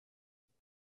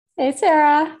Hey,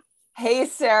 Sarah. Hey,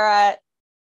 Sarah,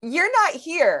 you're not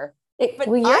here, but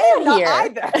Well, I am you're not not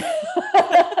either.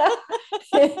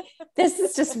 here. This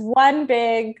is just one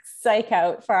big psych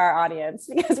out for our audience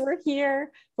because we're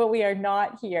here, but we are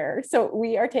not here. So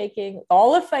we are taking,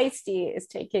 all of Feisty is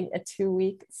taking a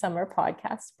 2-week summer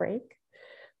podcast break.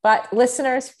 But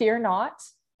listeners, fear not.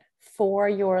 For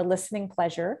your listening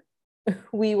pleasure,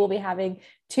 we will be having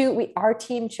our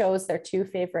team chose their two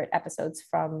favorite episodes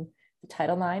from the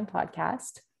Title IX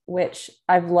podcast, which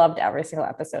I've loved every single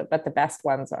episode, but the best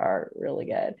ones are really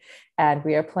good. And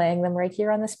we are playing them right here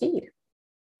on the speed.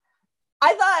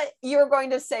 I thought you were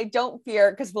going to say, don't fear,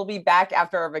 because we'll be back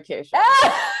after our vacation.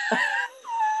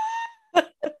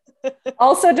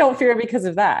 Also, don't fear because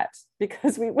of that,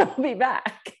 because we will be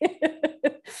back.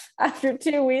 After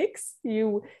 2 weeks,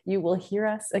 you will hear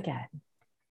us again.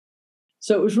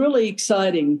 So it was really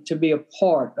exciting to be a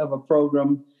part of a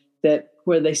program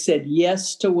where they said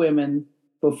yes to women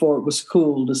before it was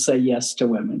cool to say yes to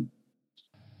women.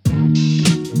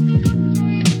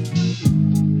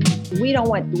 We don't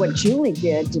want what Julie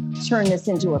did to turn this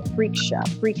into a freak show.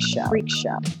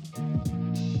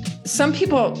 Some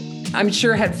people, I'm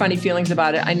sure, had funny feelings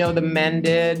about it. I know the men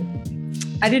did.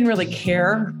 I didn't really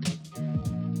care.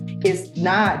 It's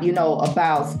not,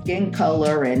 about skin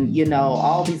color and,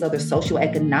 all these other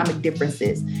socioeconomic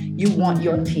differences. You want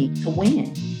your team to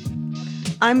win.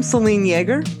 I'm Celine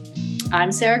Yeager.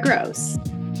 I'm Sarah Gross.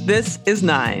 This is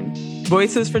Nine,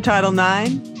 Voices for Title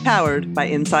IX, powered by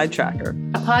Inside Tracker.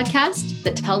 A podcast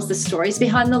that tells the stories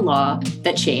behind the law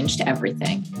that changed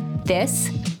everything. This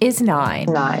is Nine.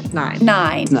 Nine.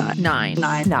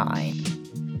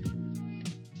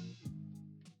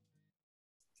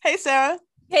 Hey, Sarah.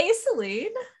 Hey,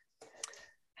 Celine.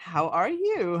 How are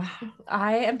you?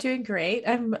 I am doing great.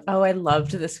 I loved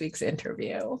this week's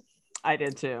interview. I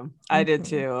did too.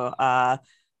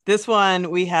 This one,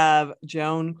 we have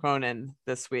Joan Cronin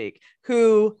this week,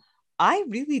 who I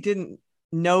really didn't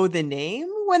know the name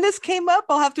when this came up.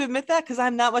 I'll have to admit that, because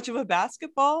I'm not much of a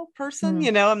basketball person.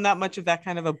 I'm not much of that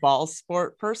kind of a ball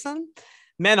sport person,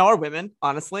 men or women,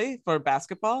 honestly, for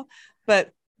basketball. But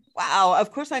wow,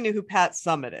 of course I knew who Pat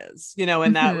Summitt is,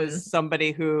 and that was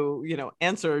somebody who,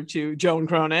 answered to Joan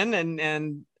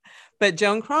Cronin but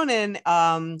Joan Cronin,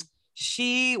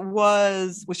 she's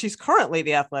currently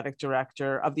the athletic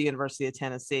director of the University of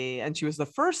Tennessee, and she was the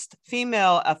first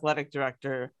female athletic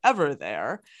director ever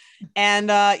there. And,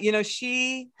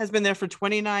 she has been there for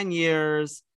 29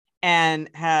 years and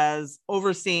has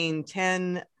overseen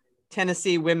 10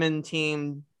 Tennessee women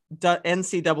team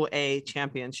NCAA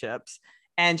championships.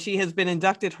 And she has been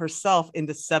inducted herself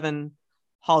into 7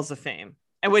 halls of fame,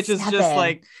 and which is just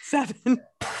like 7.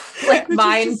 Like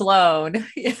mind blown.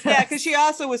 Yes. Yeah, because she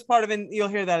also was part of, and you'll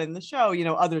hear that in the show,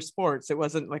 other sports. It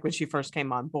wasn't like when she first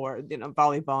came on board,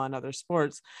 volleyball and other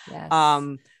sports. Yes.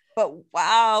 But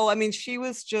wow, I mean, she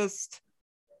was just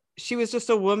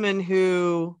a woman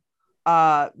who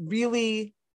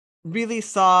really, really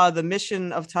saw the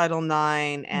mission of Title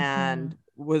IX and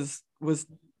was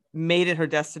made it her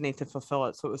destiny to fulfill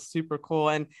it. So it was super cool.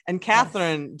 And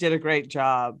Catherine did a great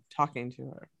job talking to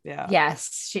her. Yeah.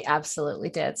 Yes, she absolutely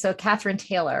did. So Catherine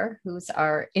Taylor, who's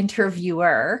our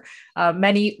interviewer,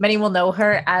 many will know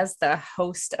her as the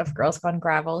host of Girls Gone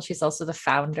Gravel. She's also the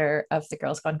founder of the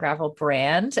Girls Gone Gravel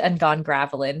brand and Gone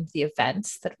Gravelin', the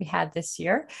event that we had this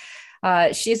year.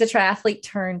 She's a triathlete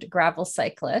turned gravel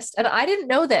cyclist. And I didn't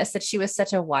know that she was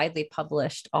such a widely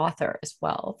published author as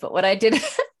well. But what I did,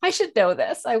 I should know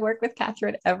this. I work with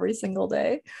Catherine every single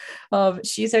day.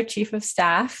 She's our chief of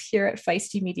staff here at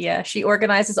Feisty Media. She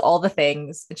organizes all the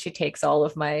things, and she takes all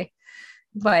of my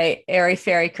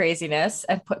airy-fairy craziness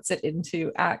and puts it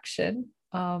into action.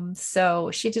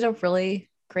 So she did a really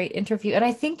great interview. And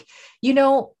I think,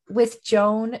 with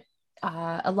Joan,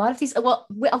 a lot of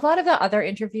the other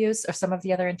interviews, or some of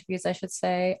the other interviews, I should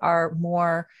say, are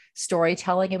more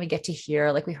storytelling, and we get to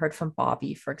hear, like we heard from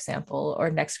Bobby, for example, or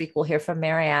next week we'll hear from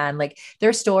Marianne, like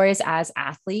their stories as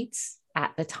athletes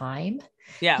at the time,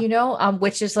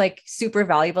 which is like super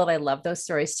valuable. And I love those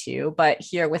stories too. But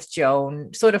here with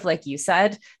Joan, sort of like you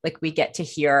said, like we get to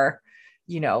hear,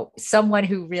 someone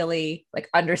who really like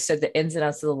understood the ins and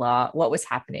outs of the law, what was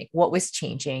happening, what was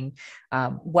changing,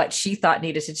 what she thought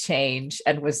needed to change,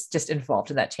 and was just involved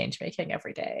in that change making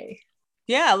every day.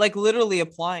 Yeah, like literally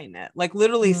applying it, like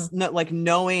literally like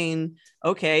knowing,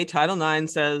 okay, Title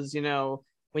IX says,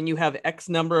 when you have X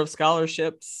number of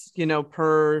scholarships,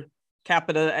 per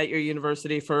capita at your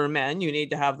university for men, you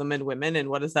need to have them in women. And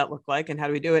what does that look like? And how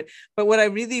do we do it? But what I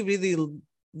really, really,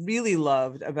 really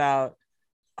loved about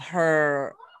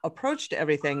her approach to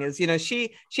everything is,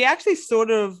 she actually sort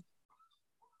of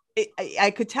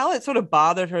I could tell it sort of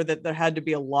bothered her that there had to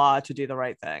be a law to do the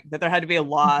right thing, that there had to be a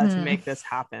law to make this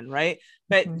happen, right?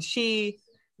 But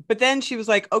but then she was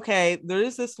like, okay, there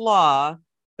is this law,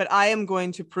 but I am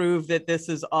going to prove that this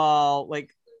is all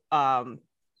like,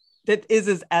 that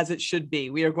is as it should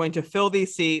be. We are going to fill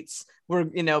these seats. We're,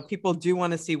 people do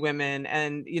want to see women.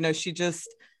 And,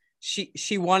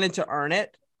 she wanted to earn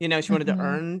it. She wanted to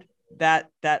earn that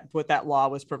what that law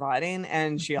was providing.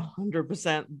 And she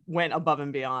 100% went above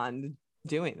and beyond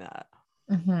doing that.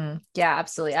 Yeah,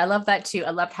 absolutely. I love that too. I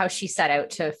loved how she set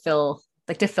out to fill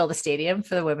the stadium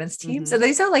for the women's team. So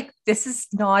these are this is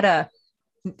not a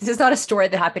story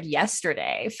that happened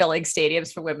yesterday, filling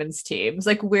stadiums for women's teams.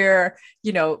 We're,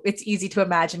 it's easy to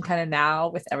imagine kind of now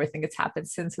with everything that's happened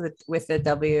since with the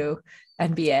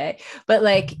WNBA,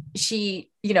 but she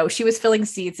was filling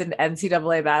seats in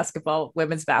NCAA basketball,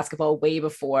 women's basketball, way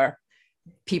before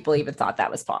people even thought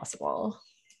that was possible.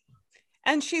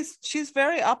 And she's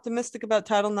very optimistic about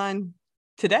Title IX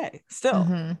today still.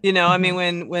 I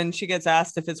mean, when she gets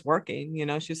asked if it's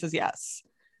working, she says yes.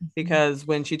 Because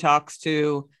when she talks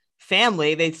to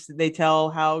family, they tell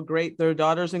how great their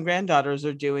daughters and granddaughters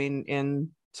are doing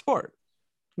in sport,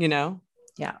 Yeah.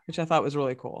 Which I thought was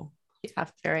really cool. Yeah,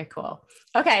 very cool.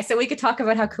 Okay, so we could talk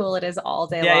about how cool it is all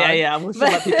day long. Yeah. We'll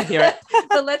let people hear it.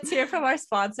 But let's hear from our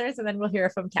sponsors, and then we'll hear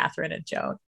from Catherine and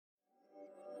Joan.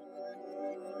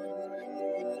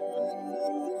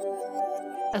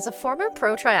 As a former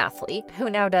pro triathlete who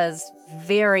now does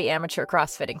very amateur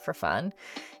CrossFitting for fun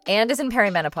and is in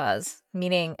perimenopause,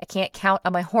 meaning I can't count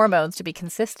on my hormones to be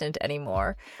consistent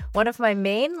anymore, one of my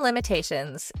main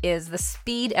limitations is the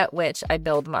speed at which I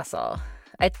build muscle.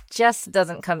 It just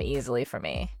doesn't come easily for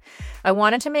me. I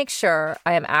wanted to make sure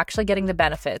I am actually getting the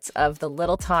benefits of the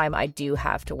little time I do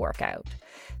have to work out.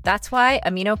 That's why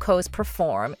AminoCo's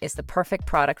Perform is the perfect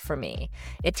product for me.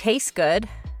 It tastes good,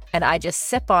 and I just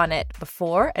sip on it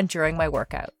before and during my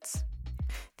workouts.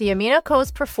 The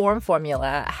AminoCo's Perform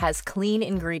formula has clean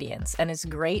ingredients and is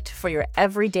great for your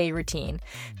everyday routine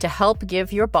to help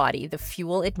give your body the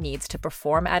fuel it needs to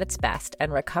perform at its best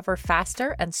and recover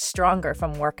faster and stronger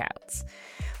from workouts.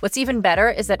 What's even better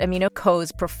is that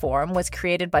AminoCo's Perform was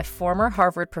created by former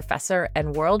Harvard professor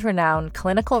and world-renowned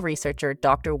clinical researcher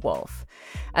Dr. Wolf.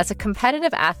 As a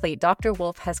competitive athlete, Dr.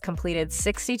 Wolf has completed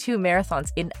 62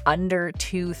 marathons in under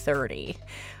 2:30.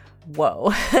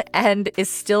 Whoa. And is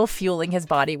still fueling his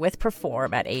body with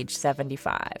Perform at age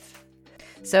 75.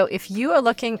 So if you are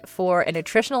looking for a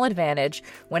nutritional advantage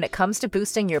when it comes to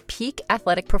boosting your peak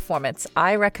athletic performance,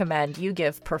 I recommend you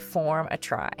give Perform a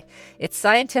try. It's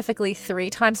scientifically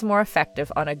 3 times more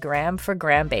effective on a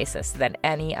gram-for-gram basis than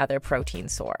any other protein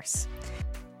source.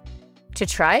 To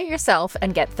try it yourself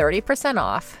and get 30%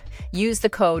 off, use the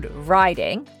code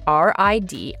RIDING,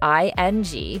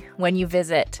 RIDING, when you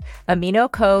visit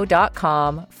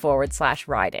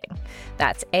aminoco.com/riding.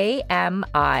 That's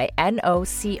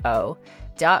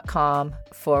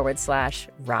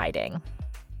AMINOCO.com/riding.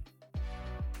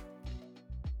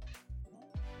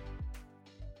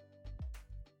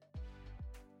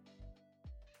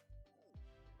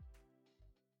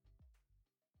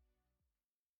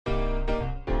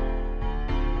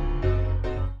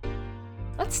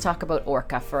 Let's talk about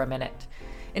Orca for a minute.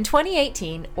 In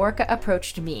 2018, Orca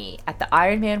approached me at the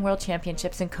Ironman World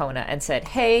Championships in Kona and said,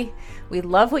 hey, we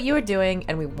love what you are doing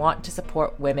and we want to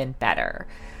support women better.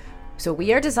 So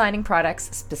we are designing products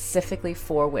specifically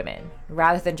for women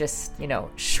rather than just,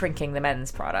 shrinking the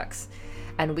men's products.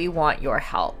 And we want your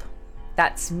help.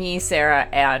 That's me, Sarah,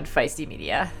 and Feisty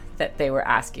Media that they were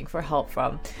asking for help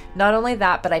from. Not only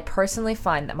that, but I personally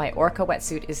find that my Orca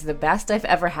wetsuit is the best I've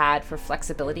ever had for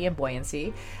flexibility and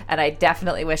buoyancy, and I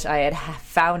definitely wish I had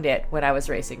found it when I was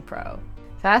racing pro.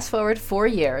 Fast forward 4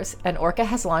 years, and Orca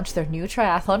has launched their new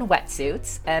triathlon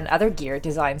wetsuits and other gear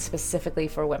designed specifically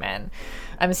for women.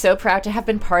 I'm so proud to have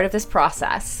been part of this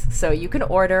process. So you can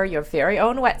order your very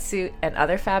own wetsuit and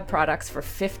other fab products for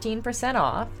 15%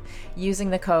 off using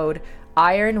the code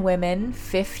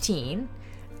IRONWOMEN15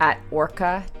 at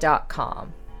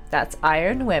orca.com. That's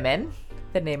Iron Women,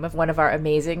 the name of one of our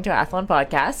amazing triathlon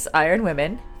podcasts, Iron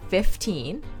Women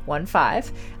 15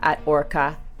 at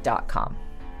orca.com.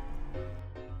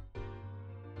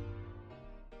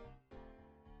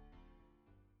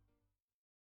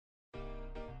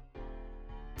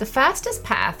 The fastest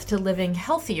path to living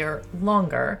healthier,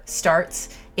 longer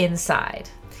starts inside.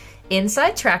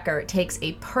 Inside Tracker takes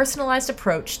a personalized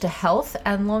approach to health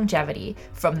and longevity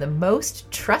from the most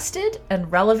trusted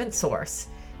and relevant source,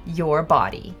 your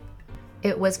body.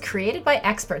 It was created by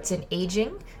experts in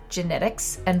aging,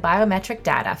 genetics, and biometric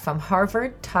data from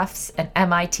Harvard, Tufts, and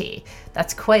MIT.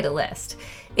 That's quite a list.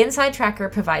 Inside Tracker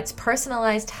provides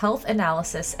personalized health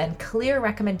analysis and clear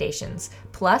recommendations,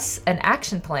 plus an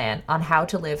action plan on how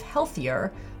to live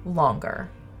healthier longer.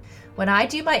 When I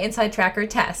do my Inside Tracker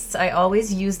tests, I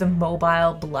always use the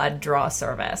mobile blood draw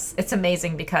service. It's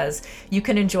amazing because you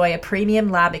can enjoy a premium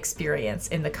lab experience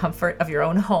in the comfort of your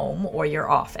own home or your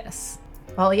office.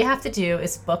 All you have to do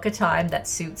is book a time that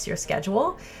suits your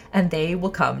schedule, and they will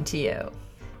come to you.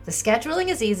 The scheduling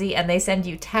is easy, and they send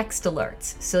you text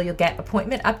alerts, so you'll get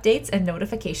appointment updates and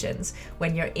notifications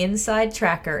when your Inside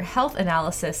Tracker health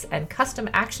analysis and custom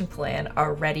action plan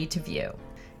are ready to view.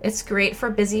 It's great for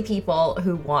busy people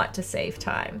who want to save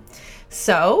time.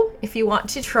 So, if you want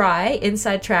to try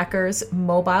Inside Tracker's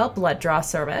mobile blood draw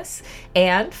service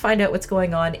and find out what's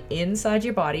going on inside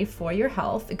your body for your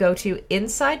health, go to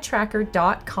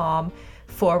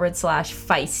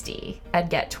insidetracker.com/feisty and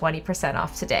get 20%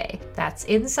 off today. That's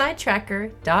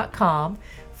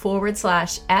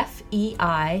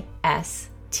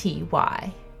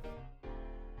insidetracker.com/FEISTY.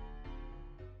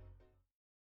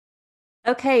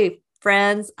 Okay,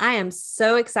 friends, I am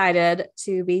so excited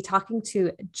to be talking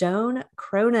to Joan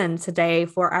Cronin today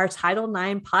for our Title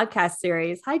IX podcast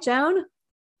series. Hi, Joan.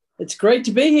 It's great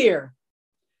to be here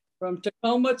from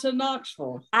Tacoma to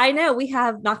Knoxville. I know we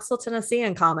have Knoxville, Tennessee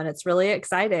in common. It's really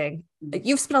exciting.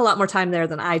 You've spent a lot more time there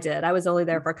than I did. I was only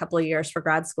there for a couple of years for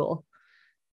grad school.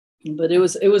 But it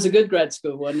was a good grad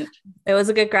school, wasn't it? It was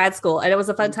a good grad school, and it was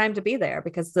a fun time to be there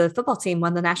because the football team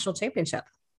won the national championship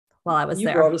while I was there.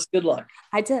 You brought us good luck.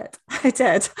 I did.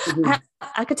 Mm-hmm.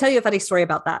 I could tell you a funny story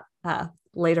about that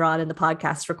later on in the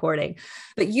podcast recording.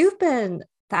 But you've been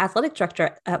the athletic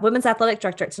director, women's athletic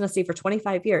director at Tennessee for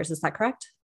 25 years. Is that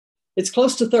correct? It's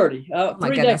close to 30. My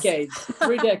goodness.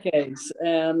 Three decades.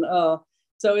 And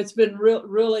so it's been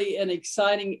really an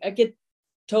exciting, I get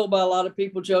told by a lot of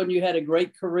people, Joan, you had a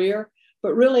great career,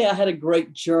 but really I had a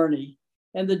great journey.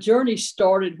 And the journey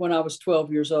started when I was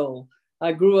 12 years old.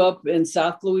 I grew up in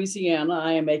South Louisiana.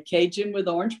 I am a Cajun with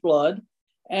orange blood.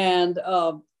 And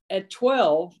at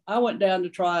 12, I went down to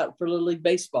try out for Little League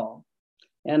Baseball.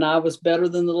 And I was better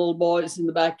than the little boys in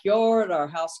the backyard. Our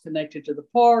house connected to the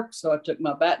park. So I took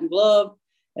my bat and glove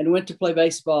and went to play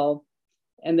baseball,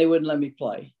 and they wouldn't let me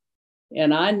play.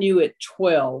 And I knew at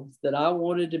 12 that I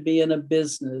wanted to be in a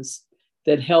business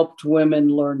that helped women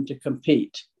learn to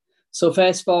compete. So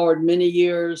fast forward many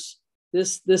years,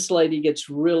 this lady gets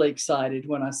really excited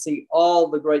when I see all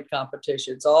the great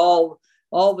competitions, all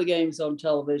the games on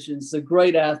televisions, the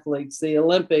great athletes, the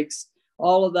Olympics,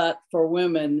 all of that for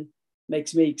women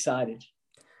makes me excited.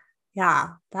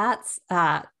 Yeah, that's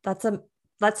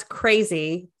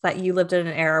crazy that you lived in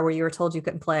an era where you were told you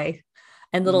couldn't play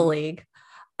in Little League.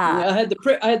 I had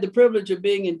the privilege of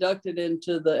being inducted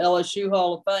into the LSU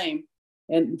Hall of Fame,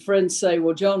 and friends say,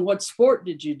 "Well, Joan, what sport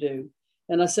did you do?"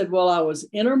 And I said, "Well, I was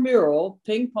intramural,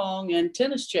 ping pong, and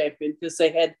tennis champion because they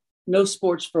had no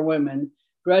sports for women."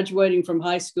 Graduating from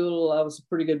high school, I was a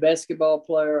pretty good basketball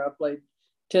player. I played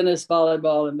tennis,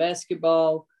 volleyball, and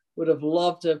basketball. Would have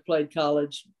loved to have played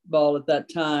college ball at that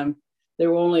time.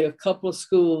 There were only a couple of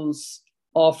schools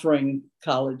offering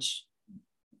college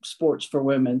sports for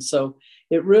women. So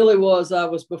it really was, I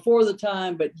was before the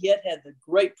time, but yet had the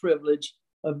great privilege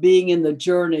of being in the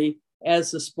journey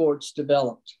as the sports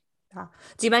developed.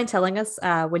 Do you mind telling us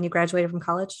when you graduated from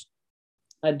college?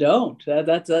 I don't.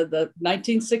 That's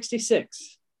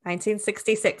 1966.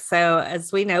 1966. So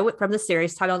as we know from the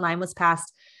series, Title IX was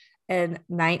passed in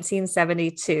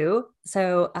 1972.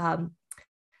 So,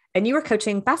 and you were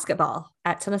coaching basketball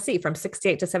at Tennessee from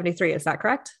 68 to 73. Is that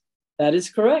correct? That is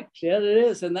correct. Yeah, it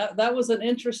is. And that was an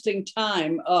interesting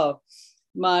time.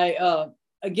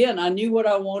 Again, I knew what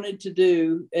I wanted to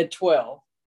do at 12.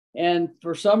 And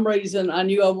for some reason, I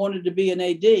knew I wanted to be an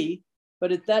AD.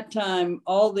 But at that time,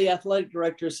 all the athletic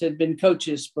directors had been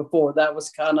coaches before. That was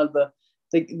kind of the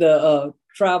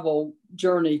travel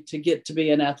journey to get to be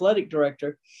an athletic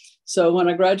director. So when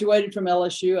I graduated from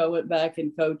LSU, I went back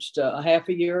and coached a half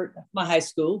a year at my high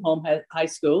school, high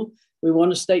school. We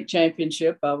won a state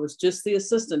championship. I was just the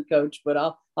assistant coach, but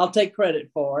I'll take credit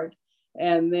for it.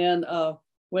 And then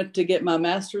went to get my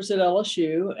master's at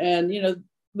LSU. And,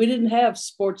 we didn't have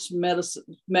sports medicine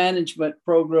management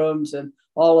programs and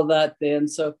all of that then.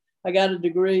 So I got an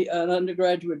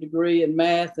undergraduate degree in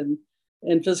math and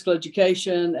in physical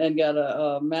education, and got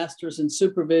a master's in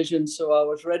supervision. So I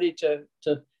was ready to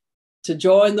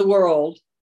join the world.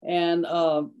 And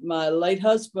my late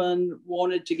husband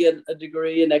wanted to get a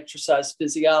degree in exercise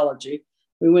physiology.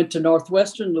 We went to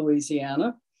Northwestern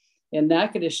Louisiana, in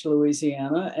Natchitoches,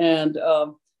 Louisiana, and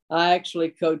I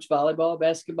actually coached volleyball,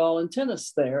 basketball, and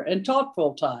tennis there, and taught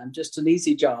full time, just an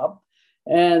easy job.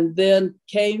 And then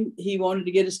he wanted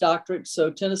to get his doctorate. So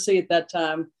Tennessee at that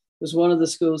time was one of the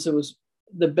schools that was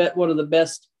one of the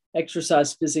best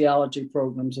exercise physiology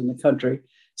programs in the country.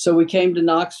 So we came to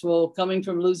Knoxville. Coming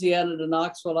from Louisiana to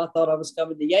Knoxville, I thought I was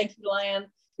coming to Yankee Land.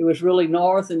 It was really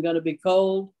north and going to be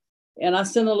cold. And I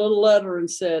sent a little letter and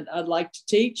said, I'd like to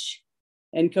teach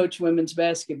and coach women's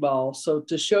basketball. So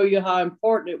to show you how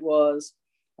important it was,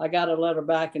 I got a letter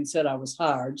back and said I was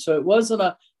hired. So it wasn't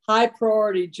a high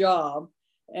priority job.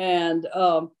 And,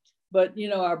 but you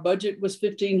know, our budget was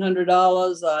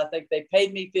 $1,500. I think they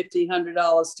paid me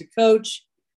 $1,500 to coach.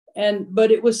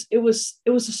 But it was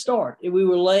a start. We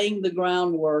were laying the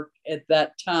groundwork at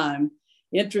that time.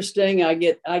 Interesting. I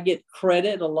get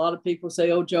credit. A lot of people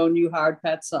say, "Oh, Joan, you hired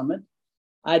Pat Summitt."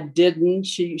 I didn't.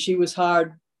 She was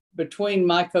hired between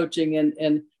my coaching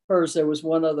and hers. There was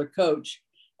one other coach,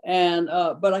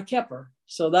 but I kept her.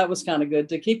 So that was kind of good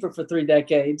to keep her for 3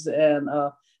 decades.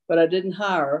 But I didn't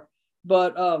hire her.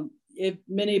 But if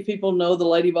many people know the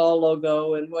Lady Vol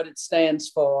logo and what it stands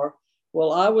for.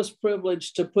 Well, I was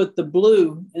privileged to put the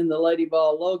blue in the Lady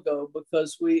Vol logo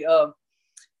because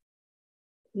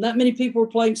not many people were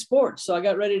playing sports. So I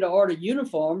got ready to order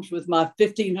uniforms with my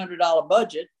 $1,500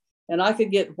 budget, and I could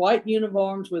get white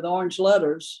uniforms with orange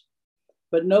letters,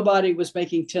 but nobody was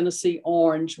making Tennessee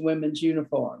orange women's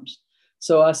uniforms.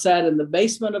 So I sat in the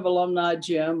basement of Alumni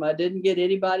Gym. I didn't get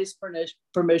anybody's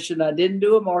permission. I didn't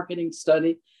do a marketing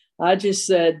study. I just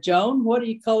said, "Joan, what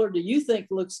color do you think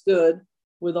looks good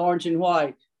with orange and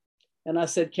white?" And I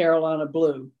said, "Carolina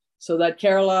blue." So that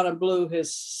Carolina blue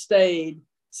has stayed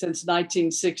since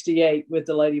 1968 with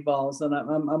the Lady Vols, and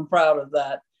I'm proud of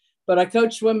that. But I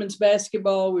coached women's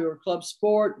basketball. We were club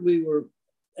sport. We were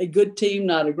a good team,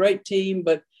 not a great team.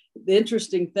 But the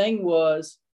interesting thing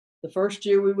was the first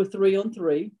year we were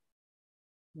 3-on-3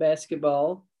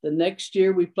 basketball. The next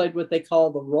year we played what they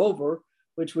call the Rover,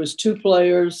 which was 2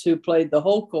 players who played the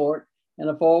whole court and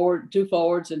 2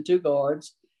 forwards and 2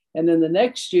 guards. And then the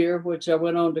next year, which I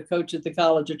went on to coach at the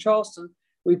College of Charleston,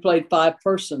 we played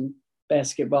 5-person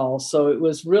basketball. So it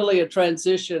was really a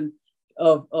transition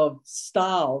of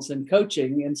styles and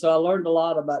coaching. And so I learned a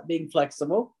lot about being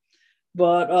flexible.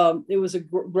 But it was a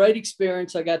great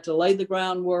experience. I got to lay the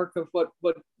groundwork of what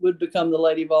would become the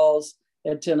Lady Vols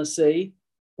at Tennessee.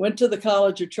 Went to the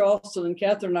College of Charleston, and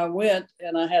Catherine and I went,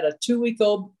 and I had a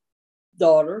 2-week-old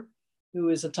daughter who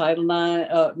is a Title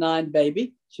IX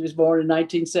baby. She was born in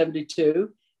 1972.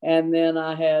 And then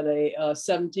I had a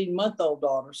 17-month-old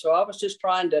daughter. So I was just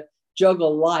trying to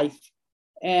juggle life.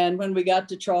 And when we got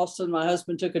to Charleston, my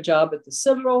husband took a job at the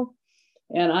Citadel.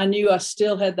 And I knew I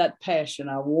still had that passion.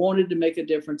 I wanted to make a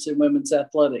difference in women's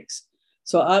athletics.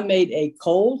 So I made a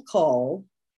cold call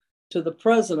to the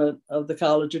president of the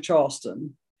College of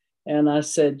Charleston. And I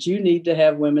said, "You need to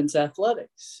have women's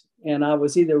athletics." And I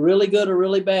was either really good or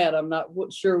really bad. I'm not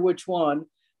sure which one,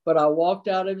 but I walked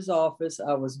out of his office.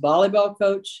 I was volleyball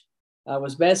coach. I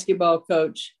was basketball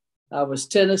coach. I was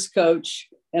tennis coach,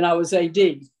 and I was AD.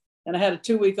 And I had a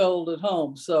 2-week-old at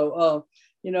home. So,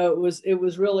 it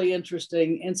was really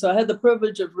interesting. And so I had the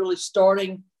privilege of really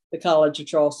starting the College of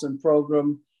Charleston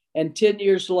program. And 10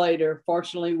 years later,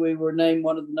 fortunately, we were named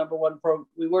the number one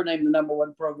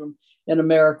program in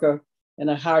America. And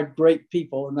I hired great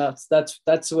people, and that's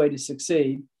the way to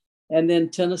succeed. And then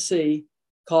Tennessee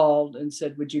called and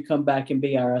said, "Would you come back and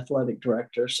be our athletic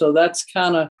director?" So that's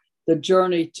kind of the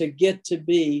journey to get to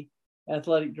be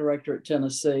athletic director at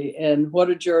Tennessee. And what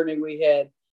a journey we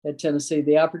had at Tennessee.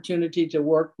 The opportunity to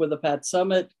work with a Pat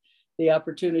Summitt, the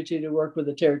opportunity to work with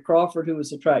a Terry Crawford, who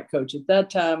was a track coach at that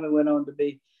time and went on to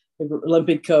be the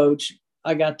Olympic coach.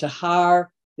 I got to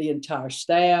hire the entire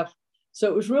staff. So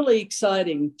it was really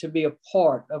exciting to be a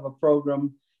part of a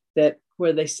program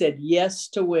where they said yes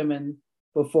to women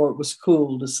before it was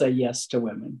cool to say yes to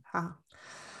women.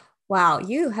 Wow,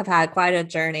 you have had quite a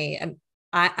journey. And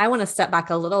I want to step back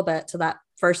a little bit to that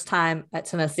first time at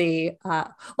Tennessee.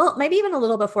 Well, maybe even a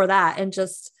little before that. And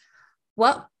just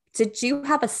what did you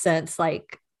have a sense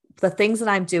like the things that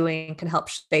I'm doing can help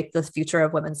shape the future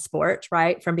of women's sport,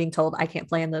 right? From being told I can't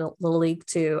play in the little league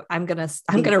to I'm going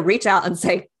to reach out and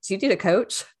say, "Do you need a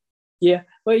coach?" Yeah.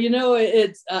 Well,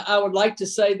 I would like to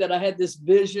say that I had this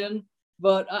vision,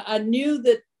 but I knew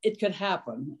that it could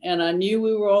happen. And I knew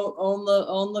we were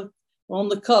on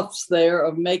the cuffs there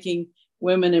of making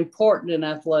women important in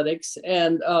athletics.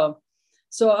 And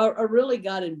so I really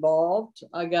got involved.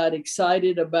 I got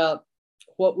excited about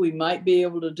what we might be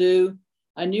able to do.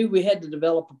 I knew we had to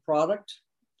develop a product,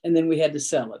 and then we had to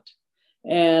sell it.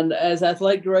 And as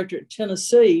athletic director at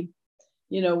Tennessee,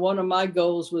 one of my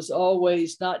goals was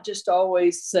always not just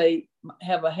always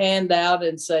have a handout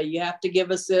and say, "You have to give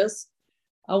us this,"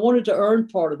 I wanted to earn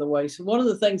part of the way. So one of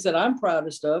the things that I'm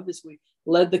proudest of is we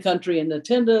led the country in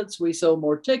attendance. We sold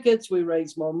more tickets. We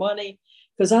raised more money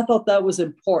because I thought that was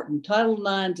important. Title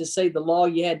IX, to say the law,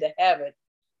 you had to have it.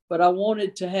 But I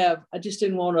just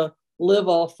didn't want to live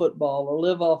off football or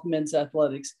live off men's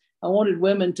athletics. I wanted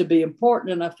women to be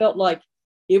important. And I felt like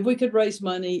if we could raise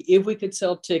money, if we could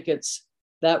sell tickets,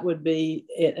 that would be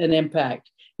an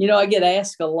impact. I get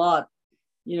asked a lot,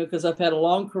 because I've had a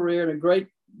long career and a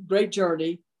great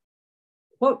journey.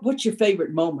 What's your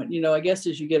favorite moment? I guess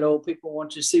as you get old, people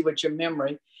want you to see what's your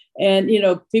memory. And,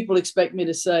 people expect me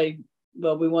to say,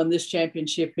 well, we won this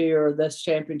championship here or this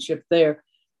championship there.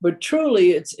 But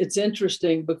truly, it's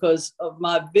interesting because of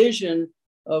my vision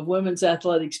of women's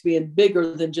athletics being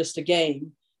bigger than just a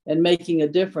game and making a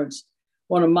difference.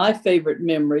 One of my favorite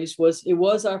memories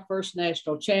was our first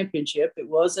national championship. It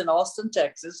was in Austin,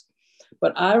 Texas.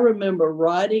 But I remember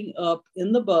riding up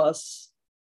in the bus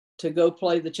to go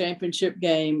play the championship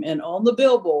game. And on the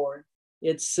billboard,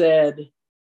 it said,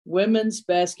 Women's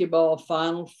Basketball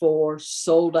Final Four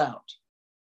sold out.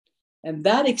 And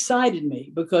that excited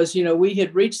me because, we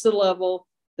had reached the level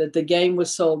that the game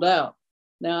was sold out.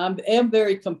 Now, I am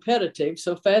very competitive.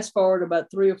 So fast forward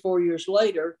about 3 or 4 years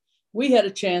later, we had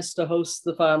a chance to host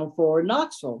the Final Four in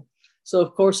Knoxville. So,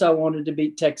 of course, I wanted to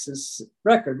beat Texas'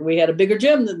 record. We had a bigger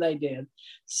gym than they did.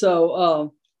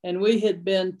 So, and we had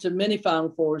been to many Final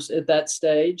Fours at that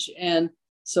stage. And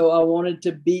so I wanted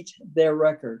to beat their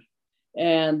record.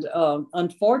 And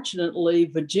unfortunately,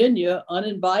 Virginia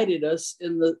uninvited us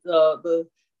in the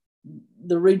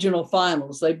regional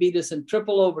finals. They beat us in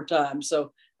triple overtime.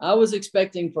 So I was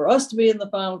expecting for us to be in the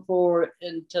Final Four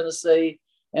in Tennessee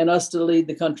and us to lead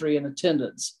the country in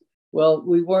attendance. Well,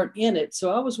 we weren't in it.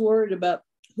 So I was worried about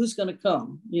who's going to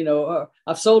come.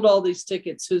 I've sold all these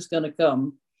tickets. Who's going to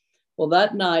come? Well,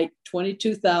 that night,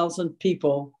 22,000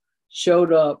 people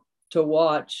showed up to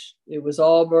watch. It was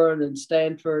Auburn and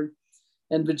Stanford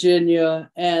and Virginia,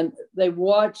 and they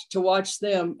watched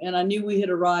them. And I knew we had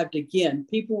arrived again.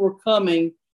 People were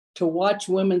coming to watch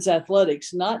women's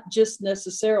athletics, not just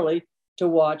necessarily to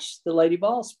watch the Lady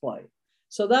Vols play.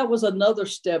 So that was another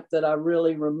step that I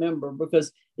really remember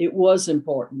because it was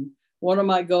important. One of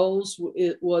my goals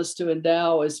was to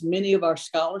endow as many of our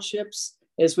scholarships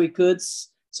as we could.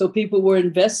 So people were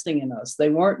investing in us. They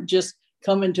weren't just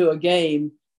coming to a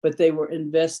game, but they were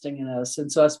investing in us.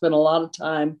 And so I spent a lot of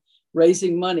time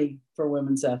raising money for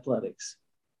women's athletics.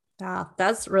 Yeah,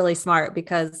 that's really smart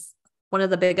because one of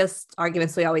the biggest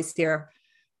arguments we always hear,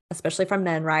 especially from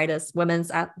men, right, is women's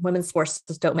sports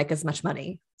just don't make as much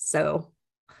money. So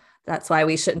that's why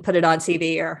we shouldn't put it on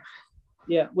TV or.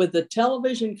 Yeah, with the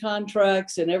television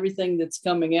contracts and everything that's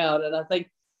coming out. And I think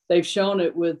they've shown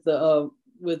it with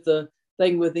the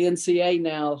thing with the NCAA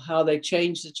now, how they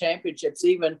changed the championships,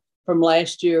 even from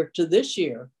last year to this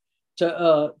year.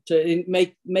 To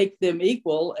make them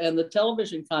equal, and the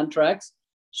television contracts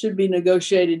should be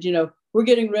negotiated. We're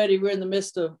getting ready. We're in the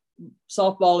midst of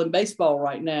softball and baseball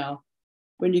right now.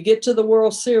 When you get to the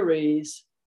World Series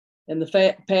in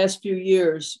the past few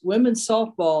years, women's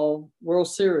softball World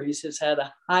Series has had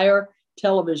a higher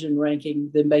television ranking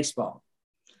than baseball.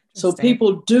 So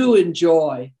people do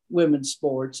enjoy women's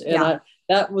sports, and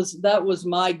that was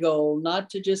my goal,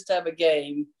 not to just have a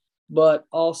game, but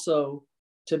also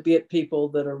to get people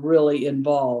that are really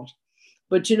involved.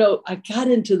 But, I got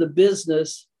into the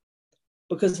business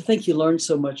because I think you learn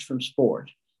so much from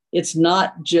sport. It's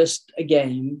not just a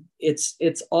game.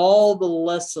 It's all the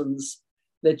lessons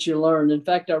that you learn. In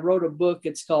fact, I wrote a book.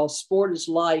 It's called Sport is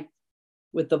Life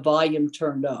with the Volume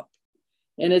Turned Up.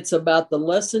 And it's about the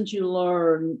lessons you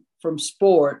learn from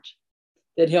sport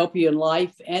that help you in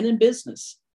life and in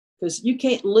business. Because you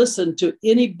can't listen to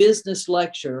any business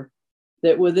lecture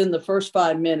that within the first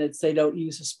 5 minutes, they don't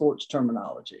use a sports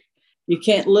terminology. You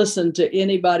can't listen to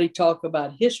anybody talk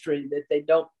about history that they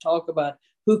don't talk about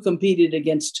who competed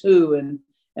against who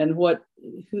and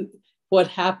what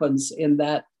happens in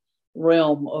that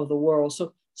realm of the world.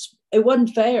 So it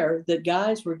wasn't fair that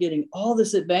guys were getting all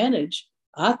this advantage,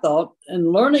 I thought,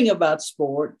 and learning about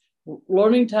sport,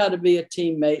 learning how to be a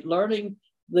teammate, learning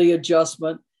the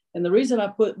adjustment. And the reason I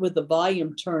put with the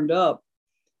volume turned up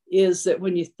is that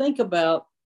when you think about,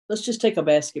 let's just take a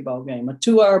basketball game, a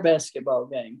 2-hour basketball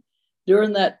game.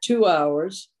 During that 2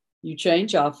 hours, you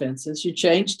change offenses, you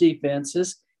change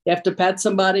defenses. You have to pat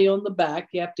somebody on the back.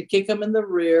 You have to kick them in the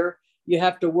rear. You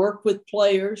have to work with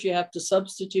players. You have to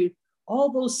substitute. All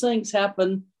those things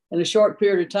happen in a short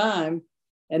period of time.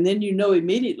 And then you know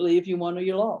immediately if you won or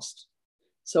you lost.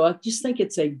 So I just think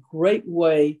it's a great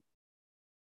way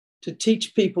to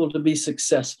teach people to be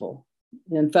successful.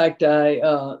 In fact,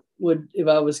 I would, if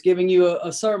I was giving you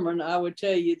a sermon, I would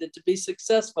tell you that to be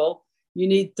successful, you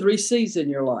need 3 C's in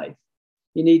your life.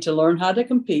 You need to learn how to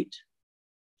compete.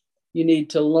 You need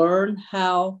to learn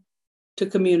how to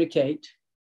communicate,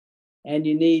 and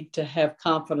you need to have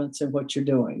confidence in what you're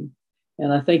doing.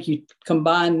 And I think you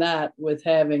combine that with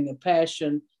having a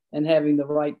passion and having the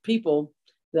right people,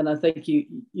 then I think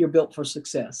you're built for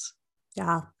success.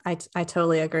 Yeah, I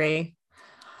totally agree.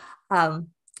 Well,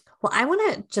 I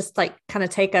want to just like kind of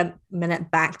take a minute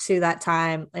back to that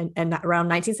time and around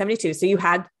 1972. So you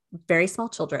had very small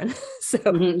children.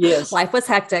 So yes, life was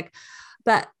hectic,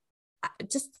 but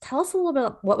just tell us a little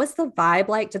bit, what was the vibe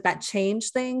like? Did that change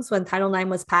things when Title IX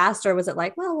was passed, or was it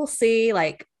like, well, we'll see,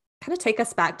 like kind of take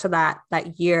us back to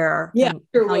that year? Yeah,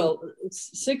 sure will.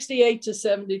 68 to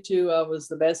 72, I was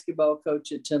the basketball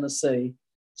coach at Tennessee.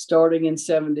 Starting in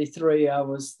 73, I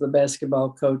was the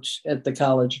basketball coach at the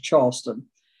College of Charleston.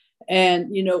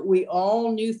 And, you know, we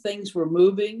all knew things were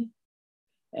moving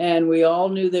and we all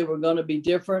knew they were going to be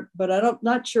different, but I'm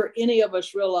not sure any of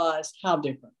us realized how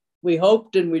different. We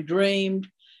hoped and we dreamed.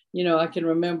 You know, I can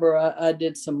remember I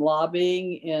did some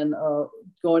lobbying and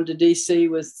going to DC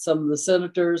with some of the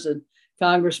senators and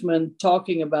congressmen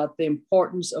talking about the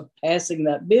importance of passing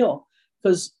that bill,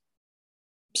 because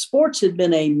sports had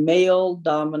been a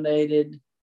male-dominated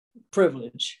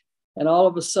privilege. And all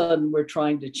of a sudden, we're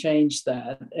trying to change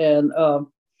that. And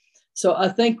so I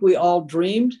think we all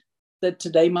dreamed that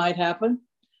today might happen,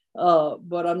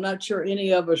 but I'm not sure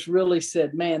any of us really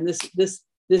said, man, this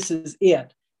is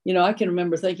it. You know, I can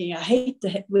remember thinking,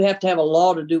 we have to have a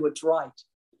law to do what's right.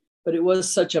 But it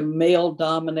was such a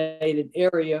male-dominated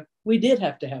area, we did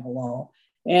have to have a law.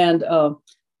 And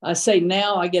I say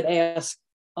now I get asked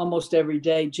almost every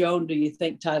day, Joan, do you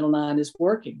think Title IX is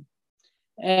working?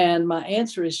 And my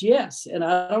answer is yes. And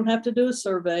I don't have to do a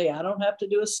survey. I don't have to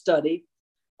do a study.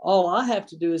 All I have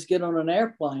to do is get on an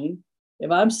airplane.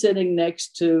 If I'm sitting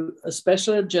next to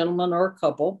especially a gentleman or a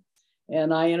couple,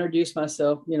 and I introduce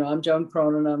myself, you know, I'm Joan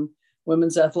Cronin. I'm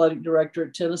women's athletic director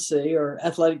at Tennessee, or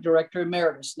athletic director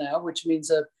emeritus now, which means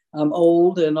that I'm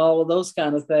old and all of those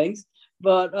kind of things.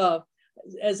 But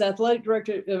as athletic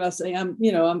director, if I say I'm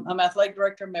athletic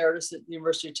director emeritus at the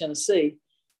University of Tennessee,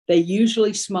 they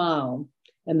usually smile.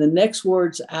 And the next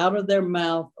words out of their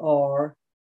mouth are,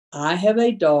 I have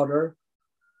a daughter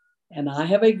and I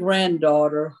have a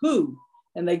granddaughter who,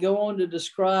 and they go on to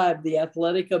describe the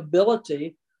athletic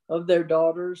ability of their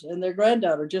daughters and their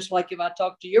granddaughter. Just like if I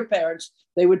talked to your parents,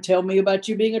 they would tell me about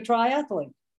you being a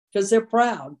triathlete, because they're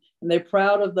proud and they're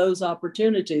proud of those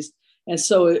opportunities. And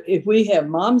so if we have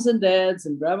moms and dads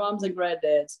and grandmoms and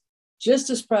granddads just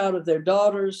as proud of their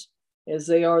daughters as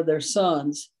they are their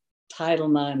sons,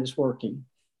 Title IX is working.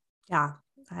 Yeah,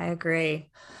 I agree.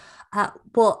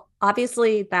 Well,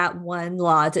 obviously that one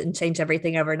law didn't change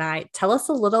everything overnight. Tell us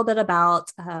a little bit about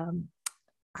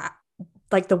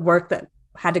like the work that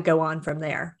had to go on from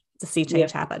there to see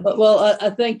change happen. Well, I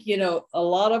think, you know, a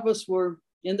lot of us were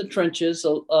in the trenches.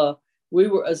 We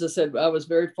were, as I said, I was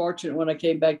very fortunate when I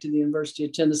came back to the University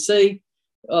of Tennessee.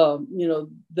 You know,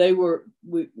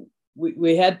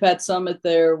 we had Pat Summitt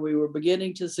there. We were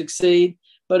beginning to succeed.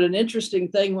 But an interesting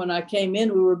thing, when I came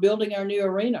in, we were building our new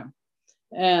arena.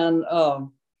 And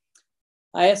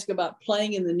I asked about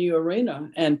playing in the new arena.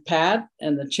 And Pat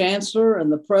and the chancellor and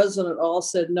the president all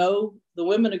said, no, the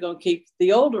women are going to keep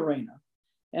the old arena.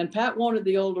 And Pat wanted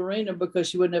the old arena because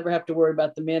she would never have to worry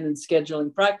about the men and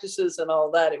scheduling practices and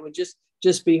all that. It would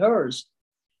just be hers.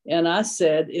 And I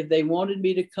said, if they wanted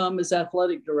me to come as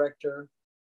athletic director,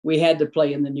 we had to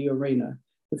play in the new arena,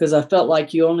 because I felt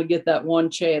like you only get that one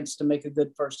chance to make a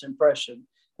good first impression.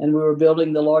 And we were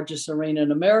building the largest arena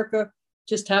in America,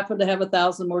 just happened to have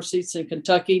 1,000 more seats in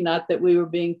Kentucky. Not that we were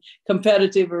being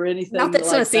competitive or anything. Not that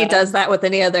Tennessee does that with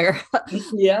any other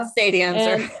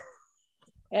stadiums.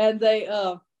 And they,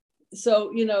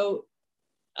 so, you know,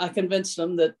 I convinced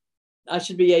them that I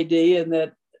should be AD and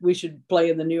that we should play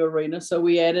in the new arena. So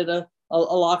we added a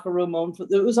locker room on.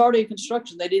 It was already in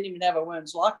construction. They didn't even have a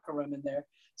women's locker room in there.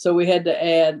 So we had to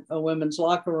add a women's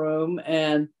locker room.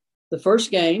 And the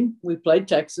first game, we played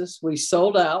Texas. We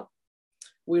sold out.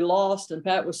 We lost, and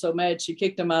Pat was so mad she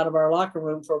kicked them out of our locker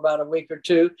room for about a week or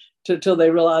two till they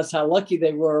realized how lucky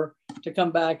they were to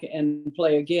come back and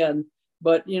play again.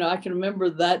 But, you know, I can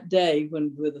remember that day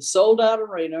when, with a sold out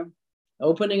arena,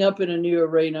 opening up in a new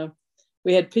arena,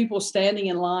 we had people standing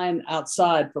in line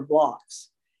outside for blocks.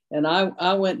 And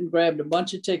I went and grabbed a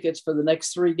bunch of tickets for the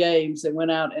next 3 games and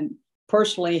went out and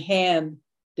personally handed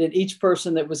each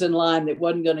person that was in line that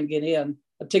wasn't going to get in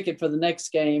a ticket for the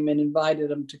next game and invited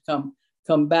them to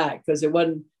come back, because it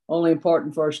wasn't only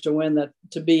important for us to win that,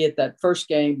 to be at that first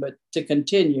game, but to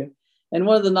continue. And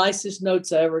one of the nicest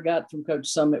notes I ever got from Coach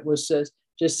Summit was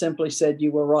just simply said,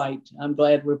 "You were right. I'm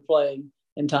glad we're playing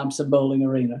in Thompson-Boling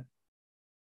Arena."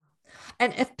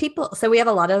 And if people, so we have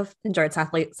a lot of endurance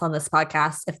athletes on this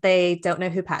podcast. If they don't know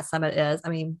who Pat Summit is, I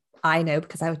mean, I know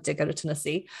because I did go to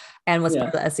Tennessee and was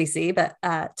part of the SEC, but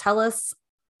tell us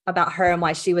about her and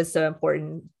why she was so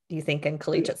important, do you think, in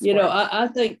collegiate sport? You know, I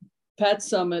think Pat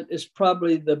Summit is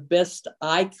probably the best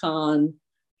icon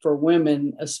for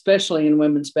women, especially in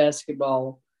women's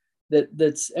basketball,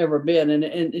 that's ever been.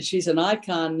 And she's an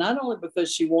icon, not only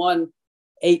because she won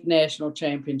 8 national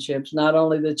championships, not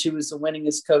only that she was the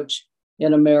winningest coach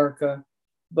in America,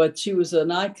 but she was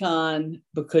an icon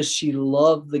because she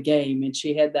loved the game and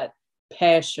she had that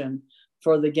passion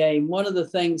for the game. One of the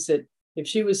things that if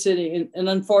she was sitting, and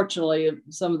unfortunately,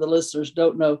 some of the listeners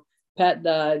don't know, Pat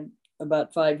died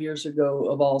about 5 years ago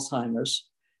of Alzheimer's.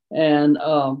 And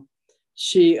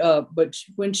but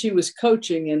when she was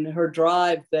coaching and her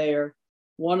drive there,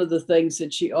 one of the things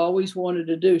that she always wanted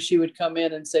to do, she would come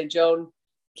in and say, "Joan,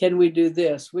 can we do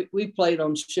this?" We played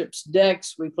on ship's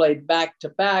decks. We played back to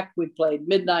back. We played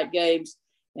midnight games.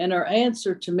 And her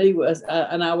answer to me was,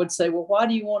 and I would say, "Well, why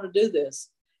do you want to do this?"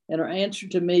 And her answer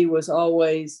to me was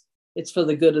always, "It's for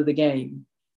the good of the game."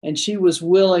 And she was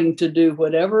willing to do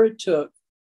whatever it took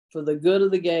for the good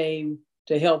of the game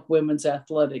to help women's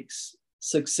athletics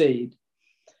succeed.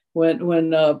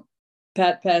 When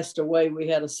Pat passed away, we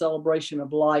had a celebration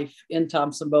of life in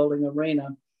Thompson-Boling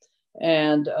Arena.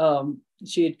 And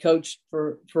she had coached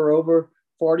for over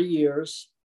 40 years.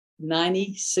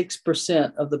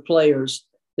 96% of the players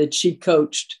that she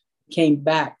coached came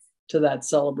back to that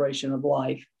celebration of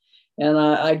life. And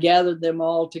I gathered them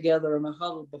all together in a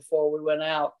huddle before we went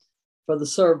out for the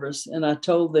service. And I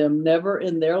told them, never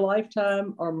in their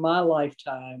lifetime or my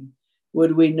lifetime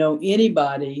would we know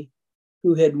anybody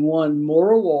who had won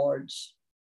more awards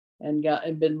and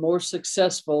been more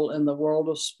successful in the world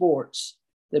of sports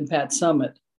than Pat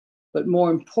Summit. But more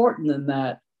important than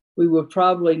that, we would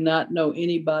probably not know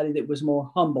anybody that was more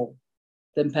humble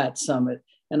than Pat Summit.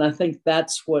 And I think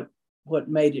that's what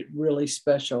made it really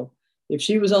special. If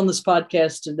she was on this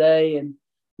podcast today and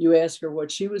you ask her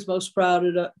what she was most proud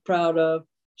of,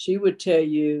 she would tell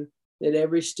you that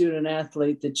every student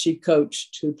athlete that she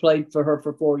coached who played for her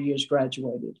for 4 years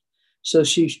graduated. So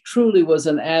she truly was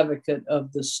an advocate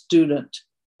of the student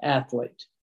athlete.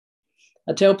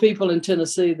 I tell people in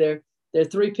Tennessee, there are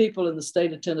 3 people in the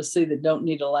state of Tennessee that don't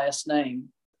need a last name.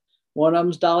 One of them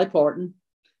is Dolly Parton,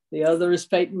 the other is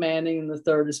Peyton Manning, and the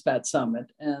third is Pat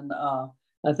Summit. And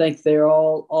I think they're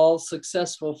all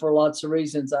successful for lots of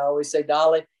reasons. I always say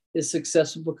Dolly is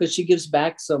successful because she gives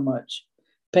back so much.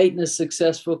 Peyton is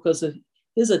successful because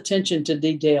his attention to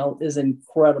detail is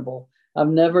incredible. I've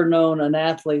never known an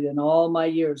athlete in all my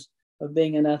years of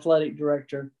being an athletic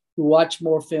director who watched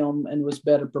more film and was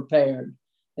better prepared.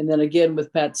 And then again,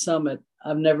 with Pat Summit,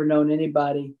 I've never known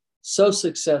anybody so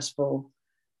successful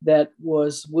that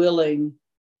was willing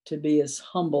to be as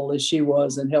humble as she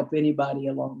was and help anybody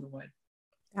along the way.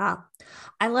 Yeah.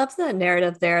 I love the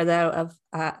narrative there, though, of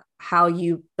how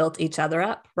you built each other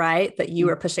up, right? That you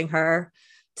were pushing her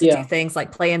to do things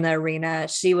like play in the arena.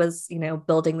 She was,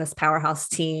 building this powerhouse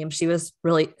team. She was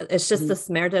really, it's just this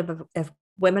narrative of if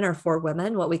women are for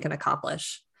women, what we can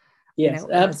accomplish. Yes,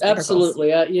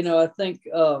 absolutely. I think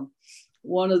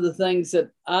one of the things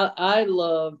that I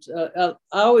loved, I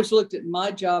always looked at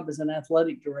my job as an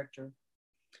athletic director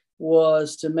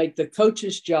was to make the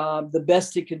coach's job the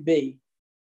best it could be,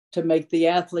 to make the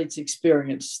athlete's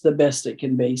experience the best it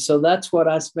can be. So that's what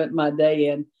I spent my day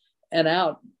in and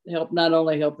out, not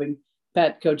only helping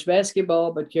Pat coach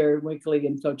basketball, but Carrie Winkley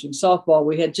in coaching softball.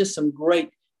 We had just some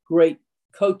great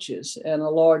coaches, and a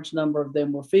large number of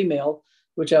them were female,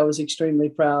 which I was extremely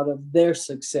proud of their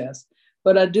success.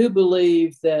 But I do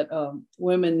believe that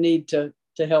women need to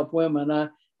help women.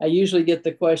 I usually get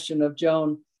the question of,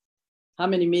 "Joan, how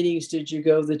many meetings did you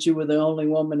go that you were the only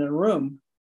woman in a room?"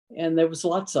 And there was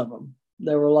lots of them.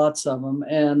 There were lots of them.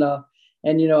 And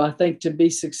I think to be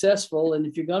successful, and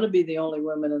if you're going to be the only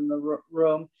women in the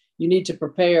room, you need to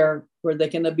prepare where there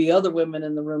can be other women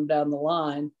in the room down the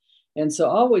line. And so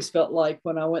I always felt like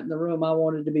when I went in the room, I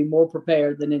wanted to be more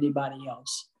prepared than anybody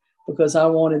else because I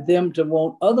wanted them to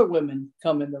want other women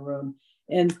come in the room.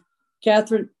 And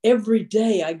Catherine, every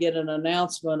day I get an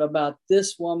announcement about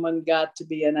this woman got to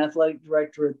be an athletic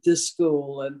director at this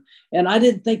school. And I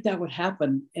didn't think that would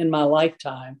happen in my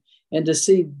lifetime. And to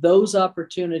see those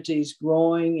opportunities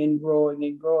growing and growing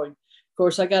and growing. Of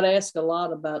course, I got asked a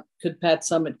lot about, could Pat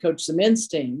Summit coach the men's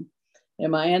team?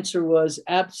 And my answer was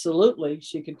absolutely,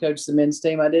 she could coach the men's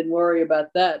team. I didn't worry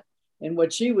about that. And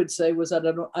what she would say was, I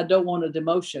don't want a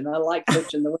demotion. I like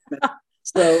coaching the women.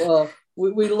 So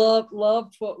we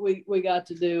loved what we got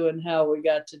to do and how we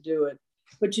got to do it.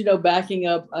 But, backing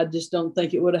up, I just don't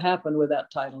think it would have happened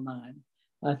without Title IX.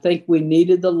 I think we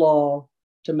needed the law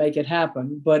to make it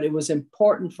happen, but it was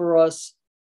important for us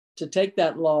to take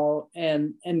that law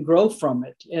and grow from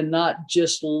it and not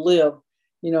just live.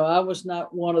 I was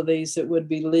not one of these that would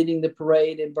be leading the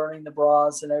parade and burning the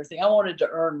bras and everything. I wanted to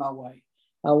earn my way.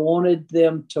 I wanted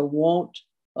them to want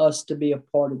us to be a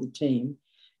part of the team.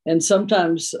 And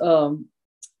sometimes,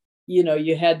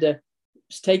 you had to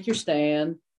take your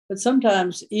stand, but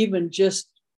sometimes even just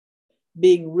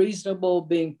being reasonable,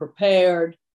 being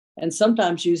prepared, and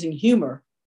sometimes using humor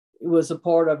was a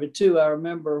part of it too. I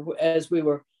remember as we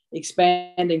were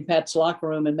expanding Pat's locker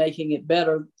room and making it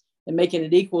better and making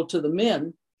it equal to the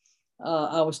men,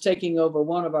 I was taking over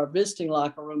one of our visiting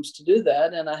locker rooms to do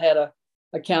that. And I had a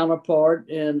counterpart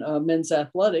in men's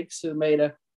athletics who made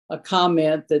a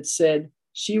comment that said,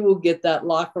 she will get that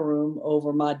locker room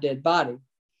over my dead body,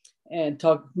 and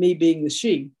talk me being the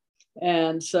she.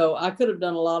 And so I could have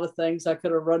done a lot of things. I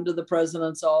could have run to the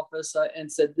president's office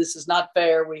and said, this is not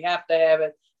fair. We have to have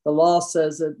it. The law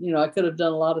says it. I could have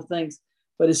done a lot of things.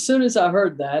 But as soon as I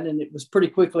heard that, and it was pretty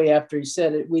quickly after he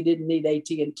said it, we didn't need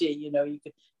AT&T.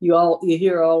 You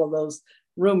hear all of those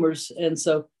rumors. And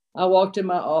so I walked in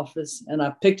my office and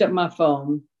I picked up my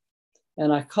phone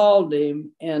and I called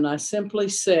him and I simply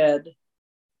said,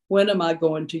 when am I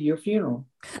going to your funeral?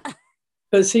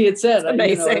 Because he had said,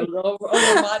 it was over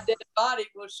my dead body.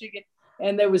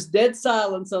 And there was dead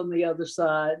silence on the other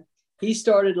side. He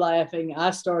started laughing.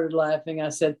 I started laughing. I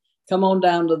said, come on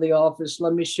down to the office.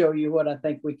 Let me show you what I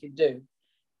think we can do.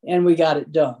 And we got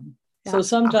it done. Yeah. So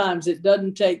sometimes it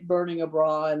doesn't take burning a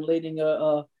bra and leading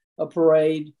a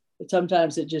parade. But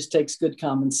sometimes it just takes good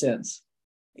common sense.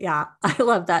 Yeah, I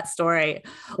love that story.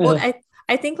 Well,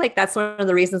 I think that's one of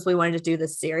the reasons we wanted to do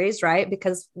this series, right?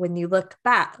 Because when you look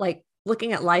back,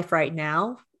 looking at life right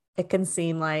now, it can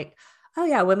seem like, oh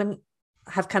yeah, women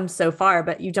have come so far,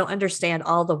 but you don't understand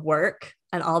all the work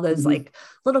and all those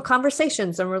little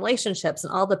conversations and relationships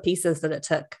and all the pieces that it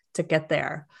took to get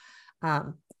there.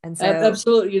 And so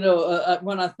absolutely,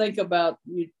 when I think about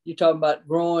you talking about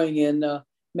growing and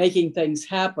making things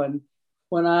happen,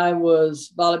 when I was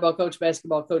volleyball coach,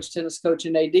 basketball coach, tennis coach,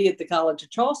 and AD at the College of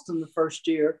Charleston the first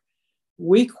year,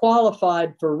 we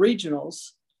qualified for regionals,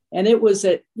 and it was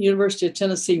at University of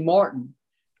Tennessee, Martin,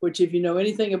 which if you know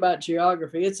anything about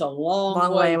geography, it's a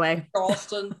long way from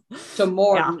Charleston to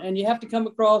Martin, yeah. And you have to come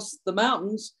across the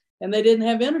mountains, and they didn't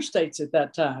have interstates at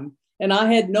that time. And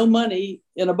I had no money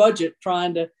in a budget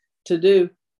trying to do.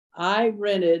 I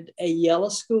rented a yellow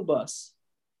school bus.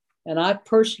 And I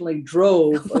personally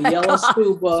drove a yellow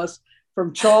school bus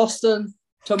from Charleston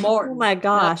to Martin. Oh my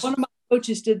gosh. Now, if one of my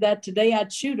coaches did that today,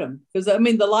 I'd shoot him. Because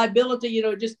the liability,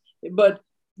 but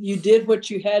you did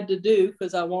what you had to do,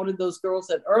 because I wanted those girls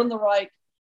that earned the right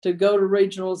to go to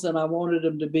regionals, and I wanted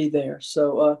them to be there.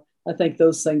 So I think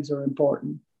those things are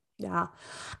important. Yeah.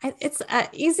 It's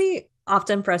easy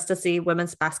often for us to see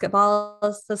women's basketball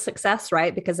as a success,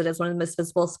 right? Because it is one of the most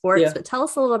visible sports. Yeah. But tell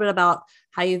us a little bit about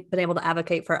how you've been able to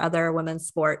advocate for other women's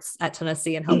sports at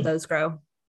Tennessee and help those grow.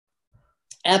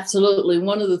 Absolutely.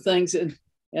 One of the things,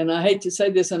 and I hate to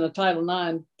say this in a Title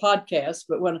IX podcast,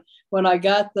 but when I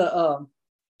got the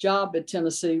job at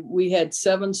Tennessee, we had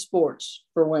 7 sports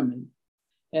for women,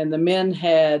 and the men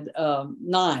had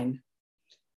 9.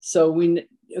 So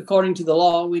according to the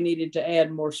law, we needed to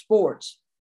add more sports.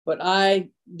 But I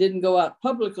didn't go out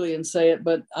publicly and say it,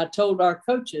 but I told our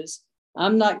coaches,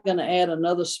 I'm not going to add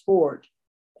another sport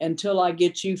until I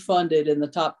get you funded in the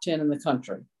top 10 in the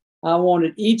country. I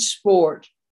wanted each sport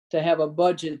to have a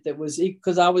budget that was,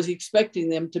 because I was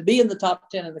expecting them to be in the top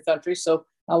 10 in the country. So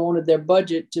I wanted their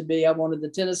budget to be, I wanted the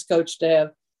tennis coach to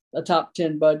have a top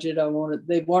 10 budget.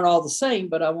 They weren't all the same,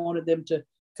 but I wanted them to,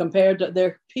 compared to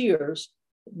their peers,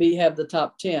 have the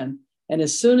top 10. And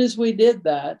as soon as we did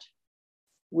that,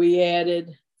 we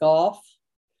added golf,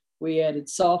 we added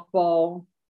softball,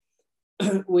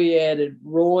 we added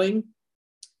rowing,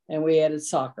 and we added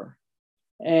soccer.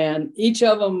 And each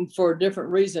of them for a different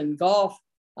reason. Golf,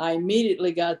 I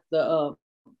immediately got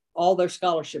all their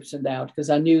scholarships endowed, because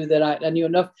I knew that I knew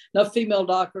enough female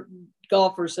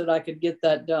golfers that I could get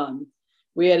that done.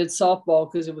 We added softball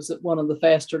because it was one of the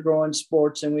faster growing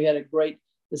sports, and we had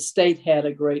the state had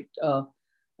a great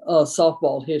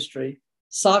softball history.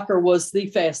 Soccer was the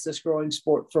fastest growing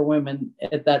sport for women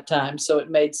at that time, so it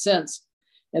made sense.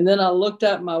 And then I looked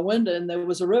out my window and there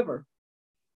was a river.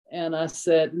 And I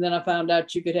said, and then I found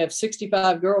out you could have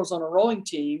 65 girls on a rowing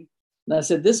team. And I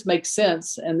said, this makes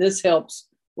sense. And this helps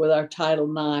with our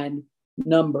Title IX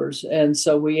numbers. And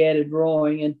so we added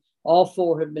rowing, and all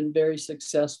 4 have been very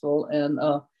successful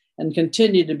and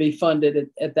continue to be funded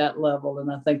at that level.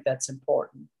 And I think that's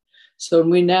important. So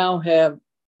we now have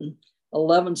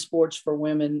 11 sports for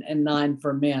women and 9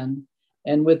 for men.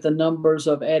 And with the numbers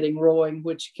of adding rowing,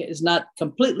 which is not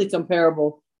completely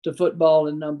comparable to football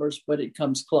in numbers, but it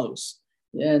comes close.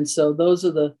 And so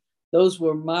those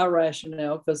were my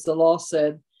rationale, because the law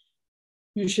said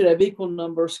you should have equal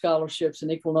number of scholarships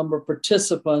and equal number of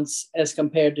participants as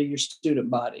compared to your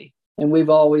student body. And we've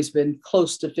always been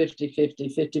close to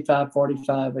 50-50,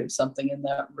 55-45, something in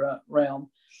that realm.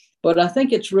 But I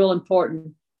think it's real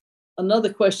important.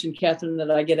 Another question, Catherine,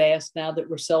 that I get asked now that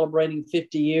we're celebrating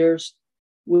 50 years,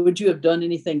 would you have done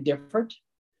anything different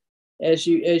as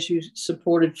you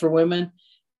supported for women?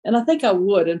 And I think I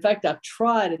would. In fact, I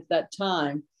tried at that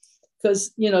time,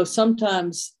 because,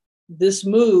 sometimes this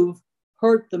move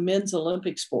hurt the men's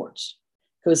Olympic sports,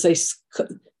 because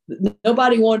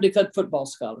nobody wanted to cut football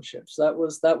scholarships. That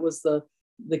was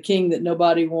the king that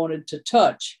nobody wanted to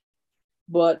touch.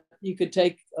 But you could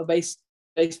take a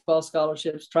baseball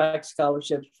scholarships, track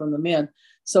scholarships from the men.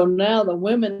 So now the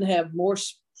women have more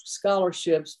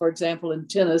scholarships. For example, in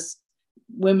tennis,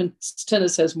 women's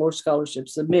tennis has more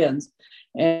scholarships than men's.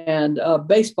 And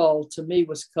baseball, to me,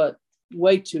 was cut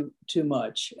way too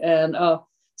much. And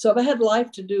so if I had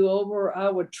life to do over, I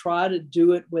would try to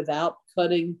do it without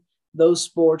cutting those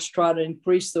sports, try to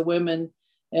increase the women.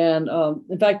 And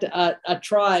in fact, I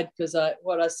tried, because I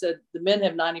said, the men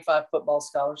have 95 football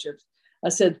scholarships. I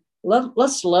said,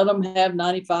 let's let them have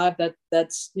 95.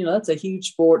 That's a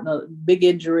huge sport and a big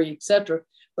injury, et cetera.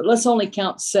 But let's only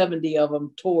count 70 of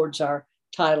them towards our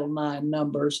Title IX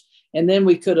numbers. And then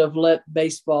we could have let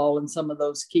baseball and some of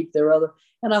those keep their other.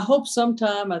 And I hope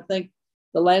sometime, I think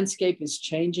the landscape is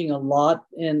changing a lot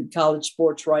in college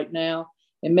sports right now.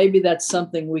 And maybe that's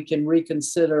something we can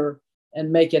reconsider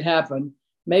and make it happen.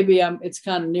 Maybe it's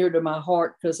kind of near to my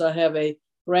heart, because I have a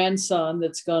grandson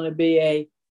that's going to be a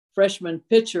freshman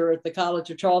pitcher at the College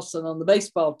of Charleston on the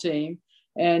baseball team.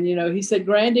 And, he said,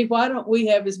 Grandy, why don't we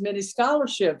have as many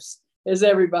scholarships as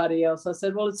everybody else? I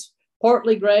said, well, it's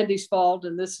partly Grandy's fault,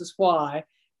 and this is why.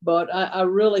 But I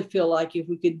really feel like if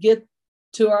we could get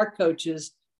to our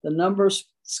coaches the number of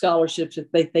scholarships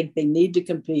that they think they need to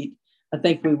compete, I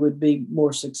think we would be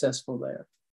more successful there.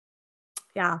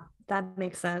 Yeah, that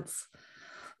makes sense.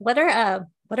 What are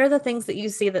the things that you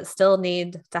see that still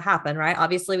need to happen, right?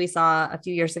 Obviously, we saw a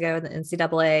few years ago in the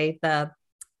NCAA, the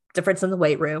difference in the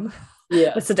weight room.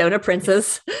 Yeah. The Sedona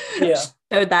Princes Yeah.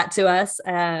 showed that to us.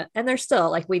 And there's still,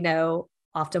 like, we know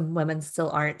often women still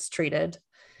aren't treated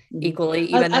equally.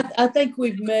 Even I think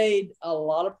we've made a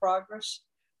lot of progress,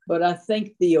 but I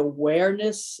think the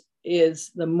awareness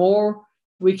is, the more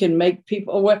we can make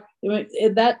people aware.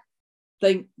 The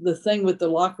thing with the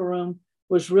locker room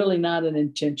was really not an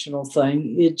intentional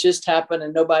thing. It just happened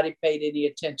and nobody paid any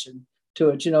attention to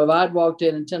it. If I'd walked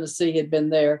in and Tennessee had been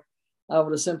there, I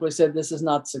would have simply said, this is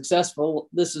not successful.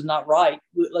 This is not right.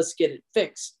 Let's get it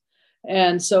fixed.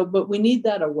 And so, but we need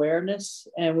that awareness,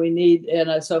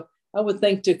 and so I would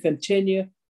think to continue.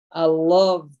 I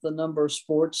love the number of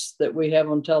sports that we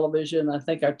have on television. I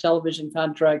think our television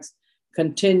contracts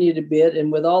continue to bid,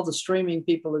 and with all the streaming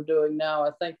people are doing now,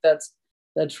 I think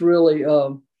that's really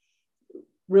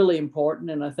really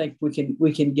important. And I think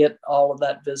we can get all of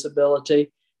that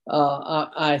visibility.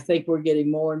 I think we're getting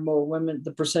more and more women.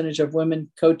 The percentage of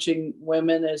women coaching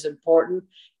women is important,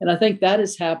 and I think that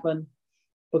has happened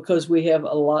because we have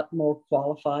a lot more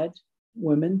qualified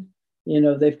women.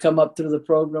 They've come up through the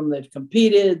program, they've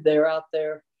competed, they're out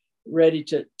there ready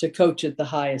to coach at the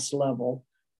highest level.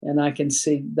 And I can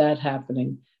see that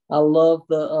happening. I love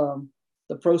the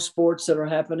pro sports that are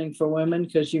happening for women,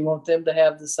 because you want them to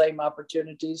have the same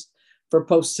opportunities for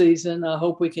postseason. I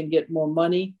hope we can get more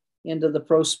money into the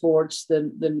pro sports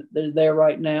than they're there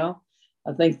right now.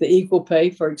 I think the equal pay,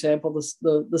 for example,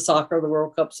 the soccer, the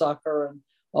World Cup soccer, and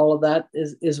all of that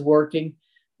is working.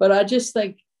 But I just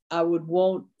think I would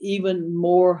want even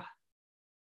more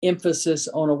emphasis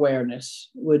on awareness.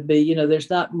 Would be, there's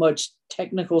not much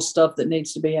technical stuff that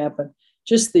needs to be happening,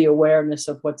 just the awareness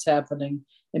of what's happening,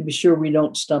 and be sure we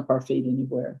don't stump our feet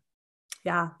anywhere.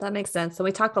 Yeah, that makes sense. So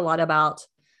we talked a lot about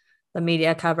the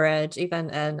media coverage, even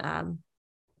in,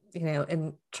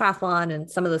 in triathlon and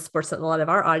some of the sports that a lot of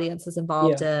our audience is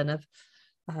involved in, of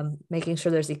making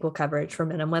sure there's equal coverage for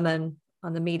men and women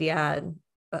on the media, and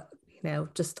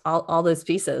just all those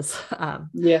pieces. I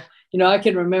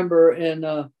can remember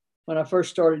in when I first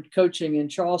started coaching in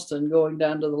Charleston, going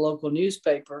down to the local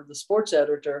newspaper, the sports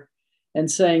editor, and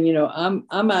saying, you know,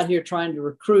 I'm out here trying to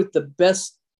recruit the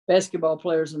best basketball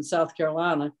players in South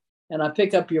Carolina. And I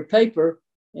pick up your paper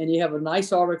and you have a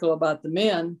nice article about the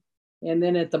men. And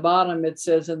then at the bottom, it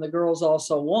says, and the girls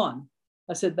also won.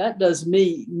 I said, that does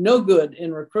me no good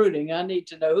in recruiting. I need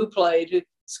to know who played, who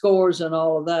scores, and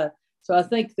all of that. So I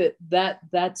think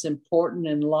that's important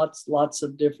in lots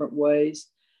of different ways.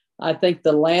 I think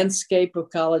the landscape of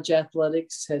college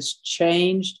athletics has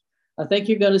changed. I think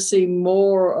you're going to see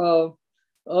more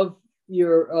of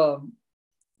your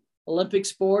Olympic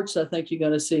sports. I think you're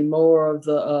going to see more of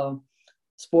the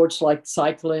sports like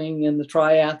cycling and the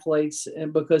triathletes,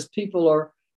 and because people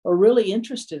are really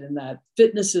interested in that.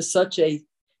 Fitness is such a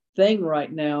thing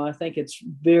right now. I think it's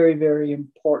very, very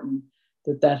important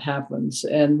that happens.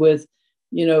 And with,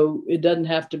 you know, it doesn't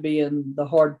have to be in the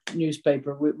hard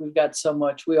newspaper. We've got so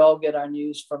much. We all get our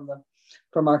news from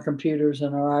our computers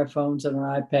and our iPhones and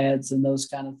our iPads and those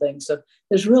kind of things. So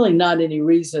there's really not any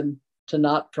reason to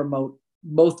not promote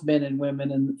both men and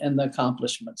women and the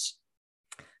accomplishments.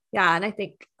 Yeah. And I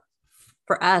think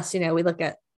for us, you know, we look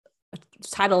at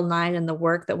Title IX and the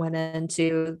work that went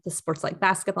into the sports like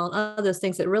basketball and other those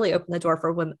things that really opened the door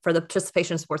for women, for the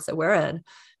participation sports that we're in,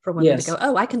 for women to go,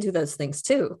 oh, I can do those things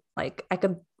too. Like I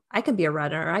can be a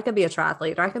runner, or I can be a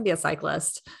triathlete, or I can be a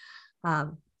cyclist.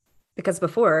 Because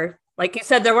before, like you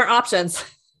said, there weren't options.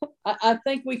 I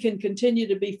think we can continue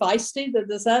to be feisty.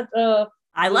 Does that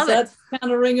I love it. Does that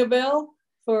kind of ring a bell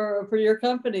for your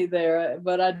company there?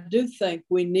 But I do think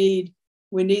we need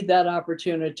that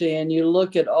opportunity. And you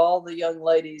look at all the young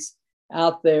ladies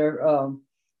out there.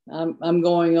 I'm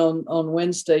going on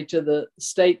Wednesday to the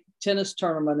state tennis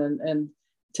tournament in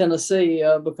Tennessee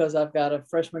because I've got a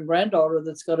freshman granddaughter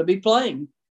that's going to be playing,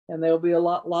 and there'll be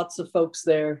lots of folks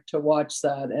there to watch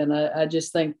that. And I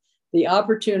just think the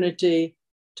opportunity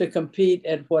to compete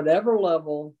at whatever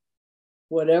level,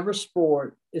 whatever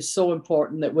sport, is so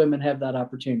important that women have that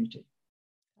opportunity.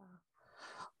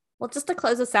 Well, just to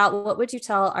close us out, what would you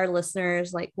tell our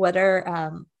listeners? Like, what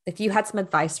are, if you had some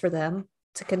advice for them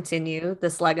to continue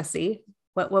this legacy,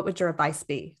 what would your advice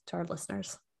be to our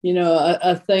listeners? You know,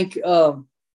 I think,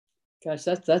 gosh,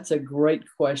 that's a great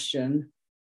question.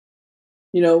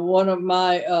 You know, one of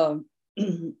my,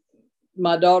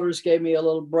 my daughters gave me a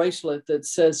little bracelet that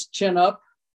says chin up.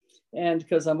 And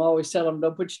because I'm always telling them,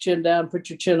 don't put your chin down, put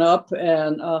your chin up.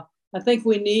 And I think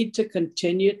we need to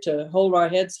continue to hold our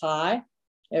heads high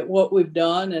at what we've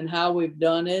done and how we've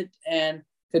done it, and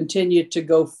continue to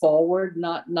go forward,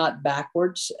 not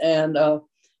backwards, and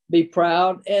be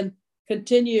proud and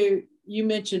continue. You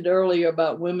mentioned earlier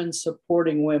about women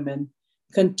supporting women.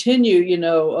 Continue, you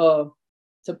know,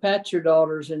 to pat your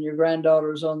daughters and your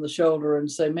granddaughters on the shoulder and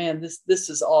say, man, this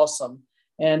is awesome.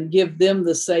 And give them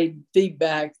the same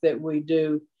feedback that we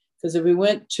do. Because if we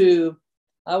went to,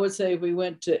 I would say if we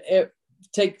went to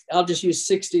I'll just use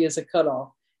 60 as a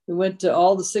cutoff. We went to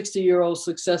all the 60-year-old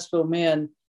successful men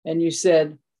and you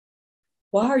said,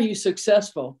 why are you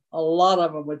successful? A lot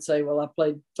of them would say, well, I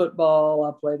played football,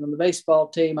 I played on the baseball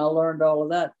team, I learned all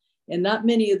of that. And not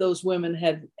many of those women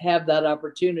have that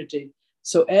opportunity.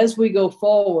 So as we go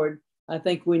forward, I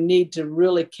think we need to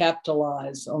really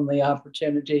capitalize on the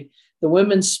opportunity. The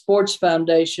Women's Sports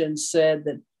Foundation said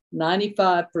that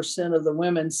 95% of the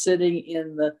women sitting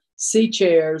in the C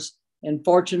chairs in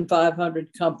Fortune 500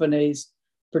 companies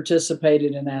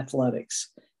participated in athletics.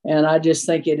 And I just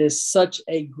think it is such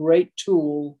a great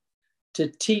tool to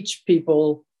teach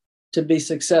people to be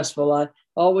successful. I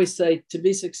always say to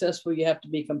be successful, you have to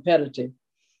be competitive.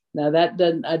 Now that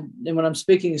doesn't, and when I'm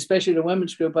speaking, especially to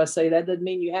women's group, I say that doesn't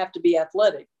mean you have to be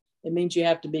athletic. It means you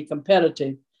have to be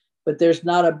competitive, but there's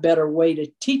not a better way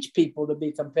to teach people to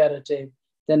be competitive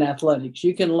than athletics.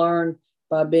 You can learn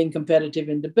by being competitive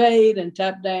in debate and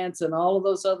tap dance and all of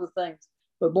those other things.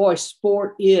 But boy,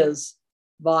 sport is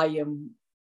volume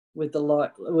with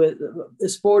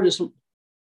sport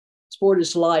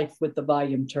is life with the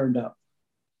volume turned up.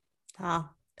 Oh,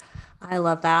 I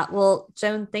love that. Well,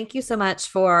 Joan, thank you so much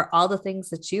for all the things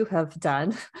that you have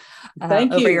done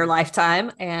over your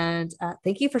lifetime. And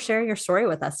thank you for sharing your story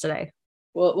with us today.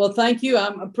 Well, thank you.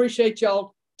 I appreciate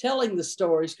y'all telling the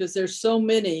stories, because there's so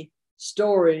many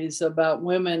stories about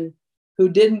women who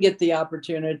didn't get the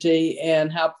opportunity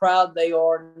and how proud they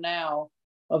are now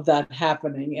of that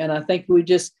happening. And I think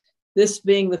this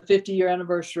being the 50-year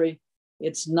anniversary,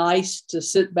 it's nice to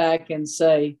sit back and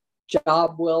say,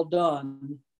 job well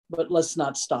done, but let's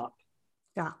not stop.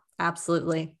 Yeah,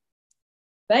 absolutely.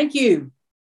 Thank you.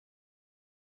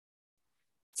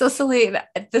 So Celine,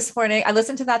 this morning, I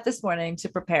listened to that this morning to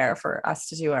prepare for us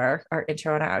to do our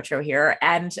intro and our outro here.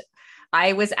 And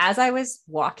as I was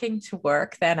walking to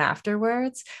work then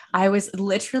afterwards, I was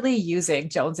literally using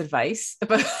Joan's advice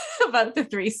about the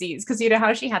 3 C's. Cause you know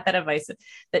how she had that advice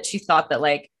that she thought that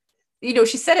like, you know,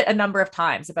 she said it a number of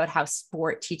times about how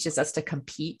sport teaches us to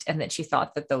compete. And that she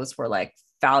thought that those were like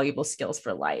valuable skills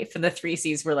for life. And the 3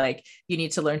 C's were like, you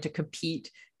need to learn to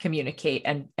compete, communicate,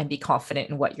 and be confident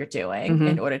in what you're doing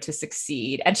in order to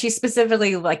succeed. And she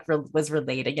specifically like was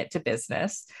relating it to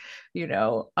business, you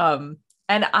know. And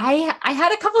I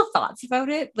had a couple of thoughts about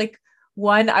it. Like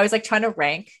one, I was like trying to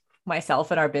rank myself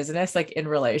and our business like in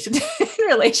relation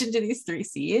to these 3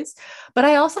 C's. But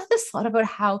I also had this thought about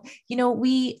how, you know,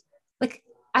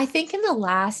 I think in the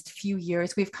last few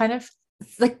years, we've kind of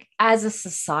like as a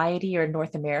society or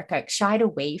North America shied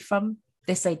away from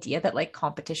this idea that like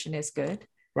competition is good.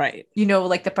 Right. You know,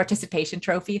 like the participation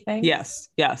trophy thing. Yes.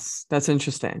 That's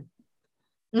interesting.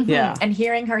 Yeah. And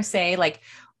hearing her say like,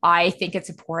 I think it's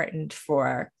important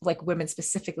for like women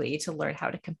specifically to learn how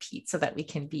to compete so that we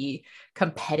can be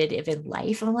competitive in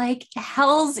life. I'm like,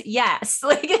 hell's yes.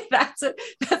 Like that's what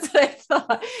I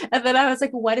thought. And then I was like,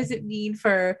 what does it mean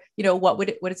for, you know, what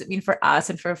does it mean for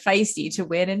us and for Feisty to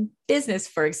win in business,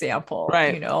 for example,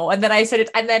 right. You know? And then I started,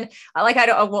 and then like,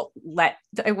 I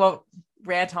won't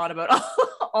rant on about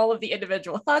all of the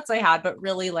individual thoughts I had, but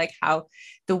really like how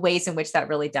the ways in which that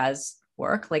really does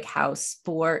work, like how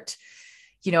sport,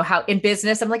 you know, how in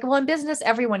business, I'm like, well, in business,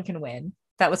 everyone can win.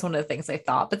 That was one of the things I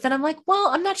thought. But then I'm like, well,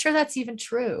 I'm not sure that's even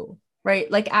true. Right.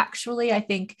 Like, actually, I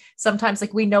think sometimes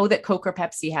like we know that Coke or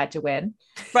Pepsi had to win.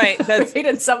 Right. That's... right?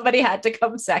 And somebody had to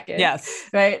come second. Yes.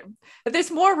 Right. But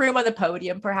there's more room on the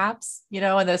podium, perhaps, you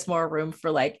know, and there's more room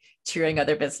for like cheering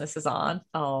other businesses on.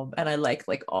 And I like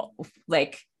all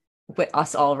like with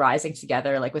us all rising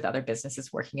together, like with other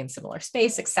businesses working in similar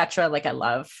space, etc. Like I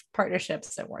love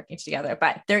partnerships and working together,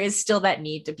 but there is still that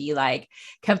need to be like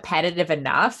competitive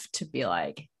enough to be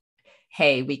like,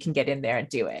 hey, we can get in there and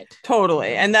do it.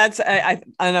 Totally. And that's,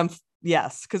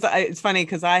 yes. Cause it's funny.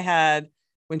 Cause I had,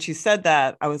 when she said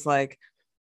that, I was like,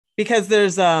 because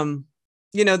there's,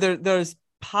 you know, there's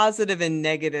positive and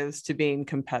negatives to being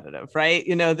competitive, right?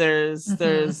 You know, there's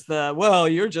the, well,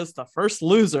 you're just the first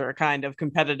loser kind of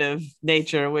competitive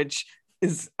nature, which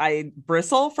is I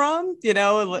bristle from, you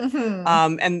know,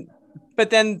 but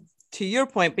then to your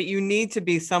point, but you need to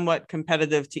be somewhat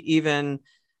competitive to even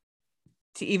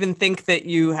think that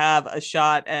you have a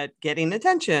shot at getting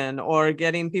attention or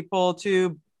getting people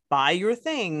to buy your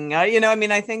thing. You know, I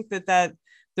mean, I think that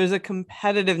there's a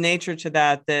competitive nature to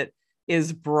that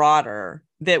is broader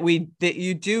that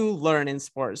you do learn in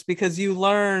sports, because you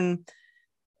learn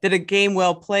that a game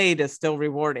well played is still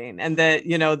rewarding, and that,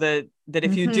 you know, that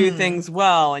if you do things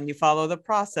well and you follow the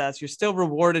process, you're still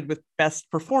rewarded with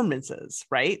best performances,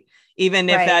 right? Even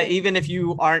if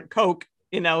you aren't Coke,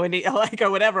 you know, and like or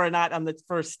whatever, or not on the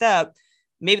first step,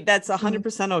 maybe that's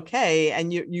 100% okay,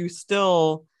 and you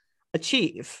still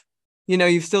achieve. You know,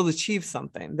 you've still achieved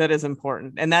something that is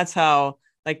important, and that's how.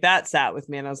 Like that sat with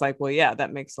me, and I was like, well, yeah,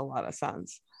 that makes a lot of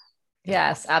sense.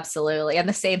 Yes, absolutely. And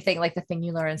the same thing, like the thing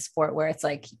you learn in sport where it's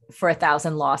like for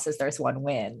 1,000 losses, there's 1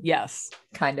 win. Yes.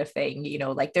 Kind of thing, you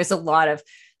know, like there's a lot of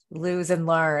lose and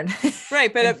learn.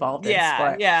 Right. But involved in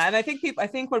sport. Yeah. And I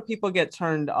think where people get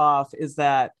turned off is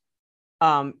that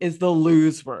is the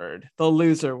lose word, the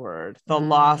loser word, the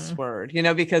loss word, you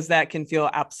know, because that can feel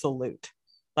absolute.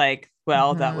 Like,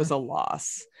 well, that was a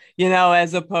loss, you know,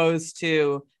 as opposed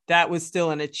to that was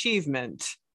still an achievement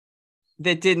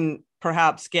that didn't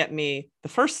perhaps get me the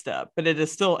first step, but it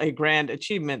is still a grand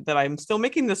achievement that I'm still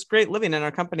making this great living and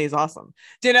our company is awesome.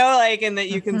 Do you know, like, and that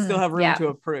you can still have room to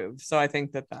approve. So I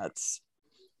think that's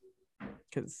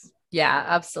because. Yeah,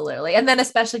 absolutely. And then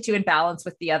especially to in balance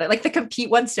with the other, like the compete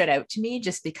one stood out to me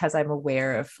just because I'm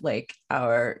aware of like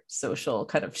our social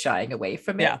kind of shying away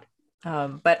from it.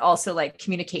 But also like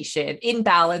communication in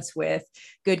balance with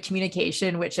good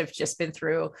communication, which have just been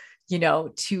through, you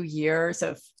know, 2 years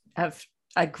of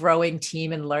a growing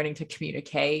team and learning to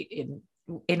communicate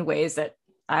in ways that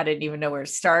I didn't even know where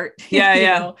to start.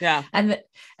 Yeah. And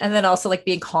then also like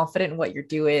being confident in what you're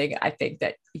doing. I think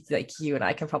that like you and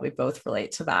I can probably both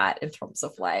relate to that in terms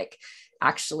of like,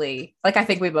 actually, like, I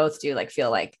think we both do like,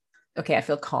 feel like, okay, I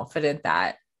feel confident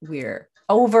that we're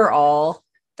overall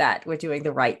that we're doing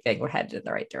the right thing. We're headed in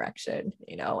the right direction,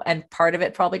 you know, and part of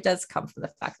it probably does come from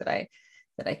the fact that I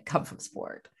come from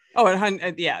sport. Oh,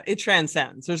 yeah, it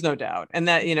transcends. There's no doubt. And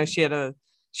that, you know, she had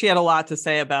a lot to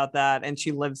say about that, and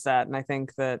she lives that. And I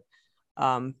think that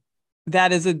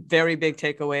that is a very big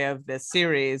takeaway of this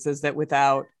series, is that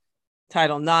without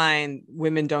Title IX,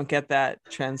 women don't get that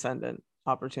transcendent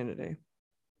opportunity.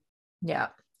 Yeah,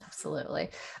 absolutely.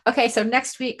 Okay, so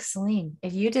next week, Celine,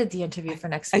 if you did the interview for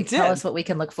next week, tell us what we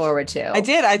can look forward to. I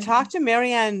did. I talked to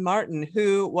Marianne Martin,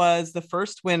 who was the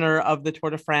first winner of the Tour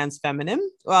de France Feminine,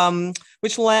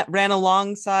 which ran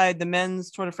alongside the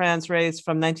men's Tour de France race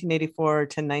from 1984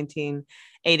 to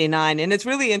 1989. And it's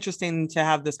really interesting to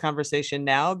have this conversation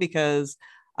now because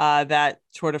that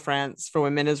Tour de France for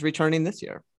women is returning this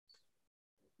year.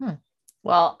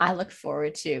 Well, I look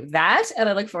forward to that. And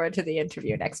I look forward to the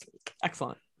interview next week.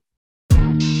 Excellent.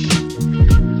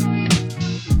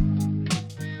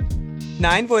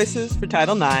 9 Voices for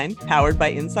Title IX, powered by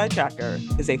Inside Tracker,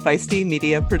 is a Feisty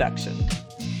Media production.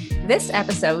 This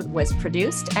episode was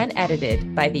produced and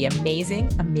edited by the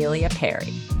amazing Amelia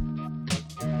Perry.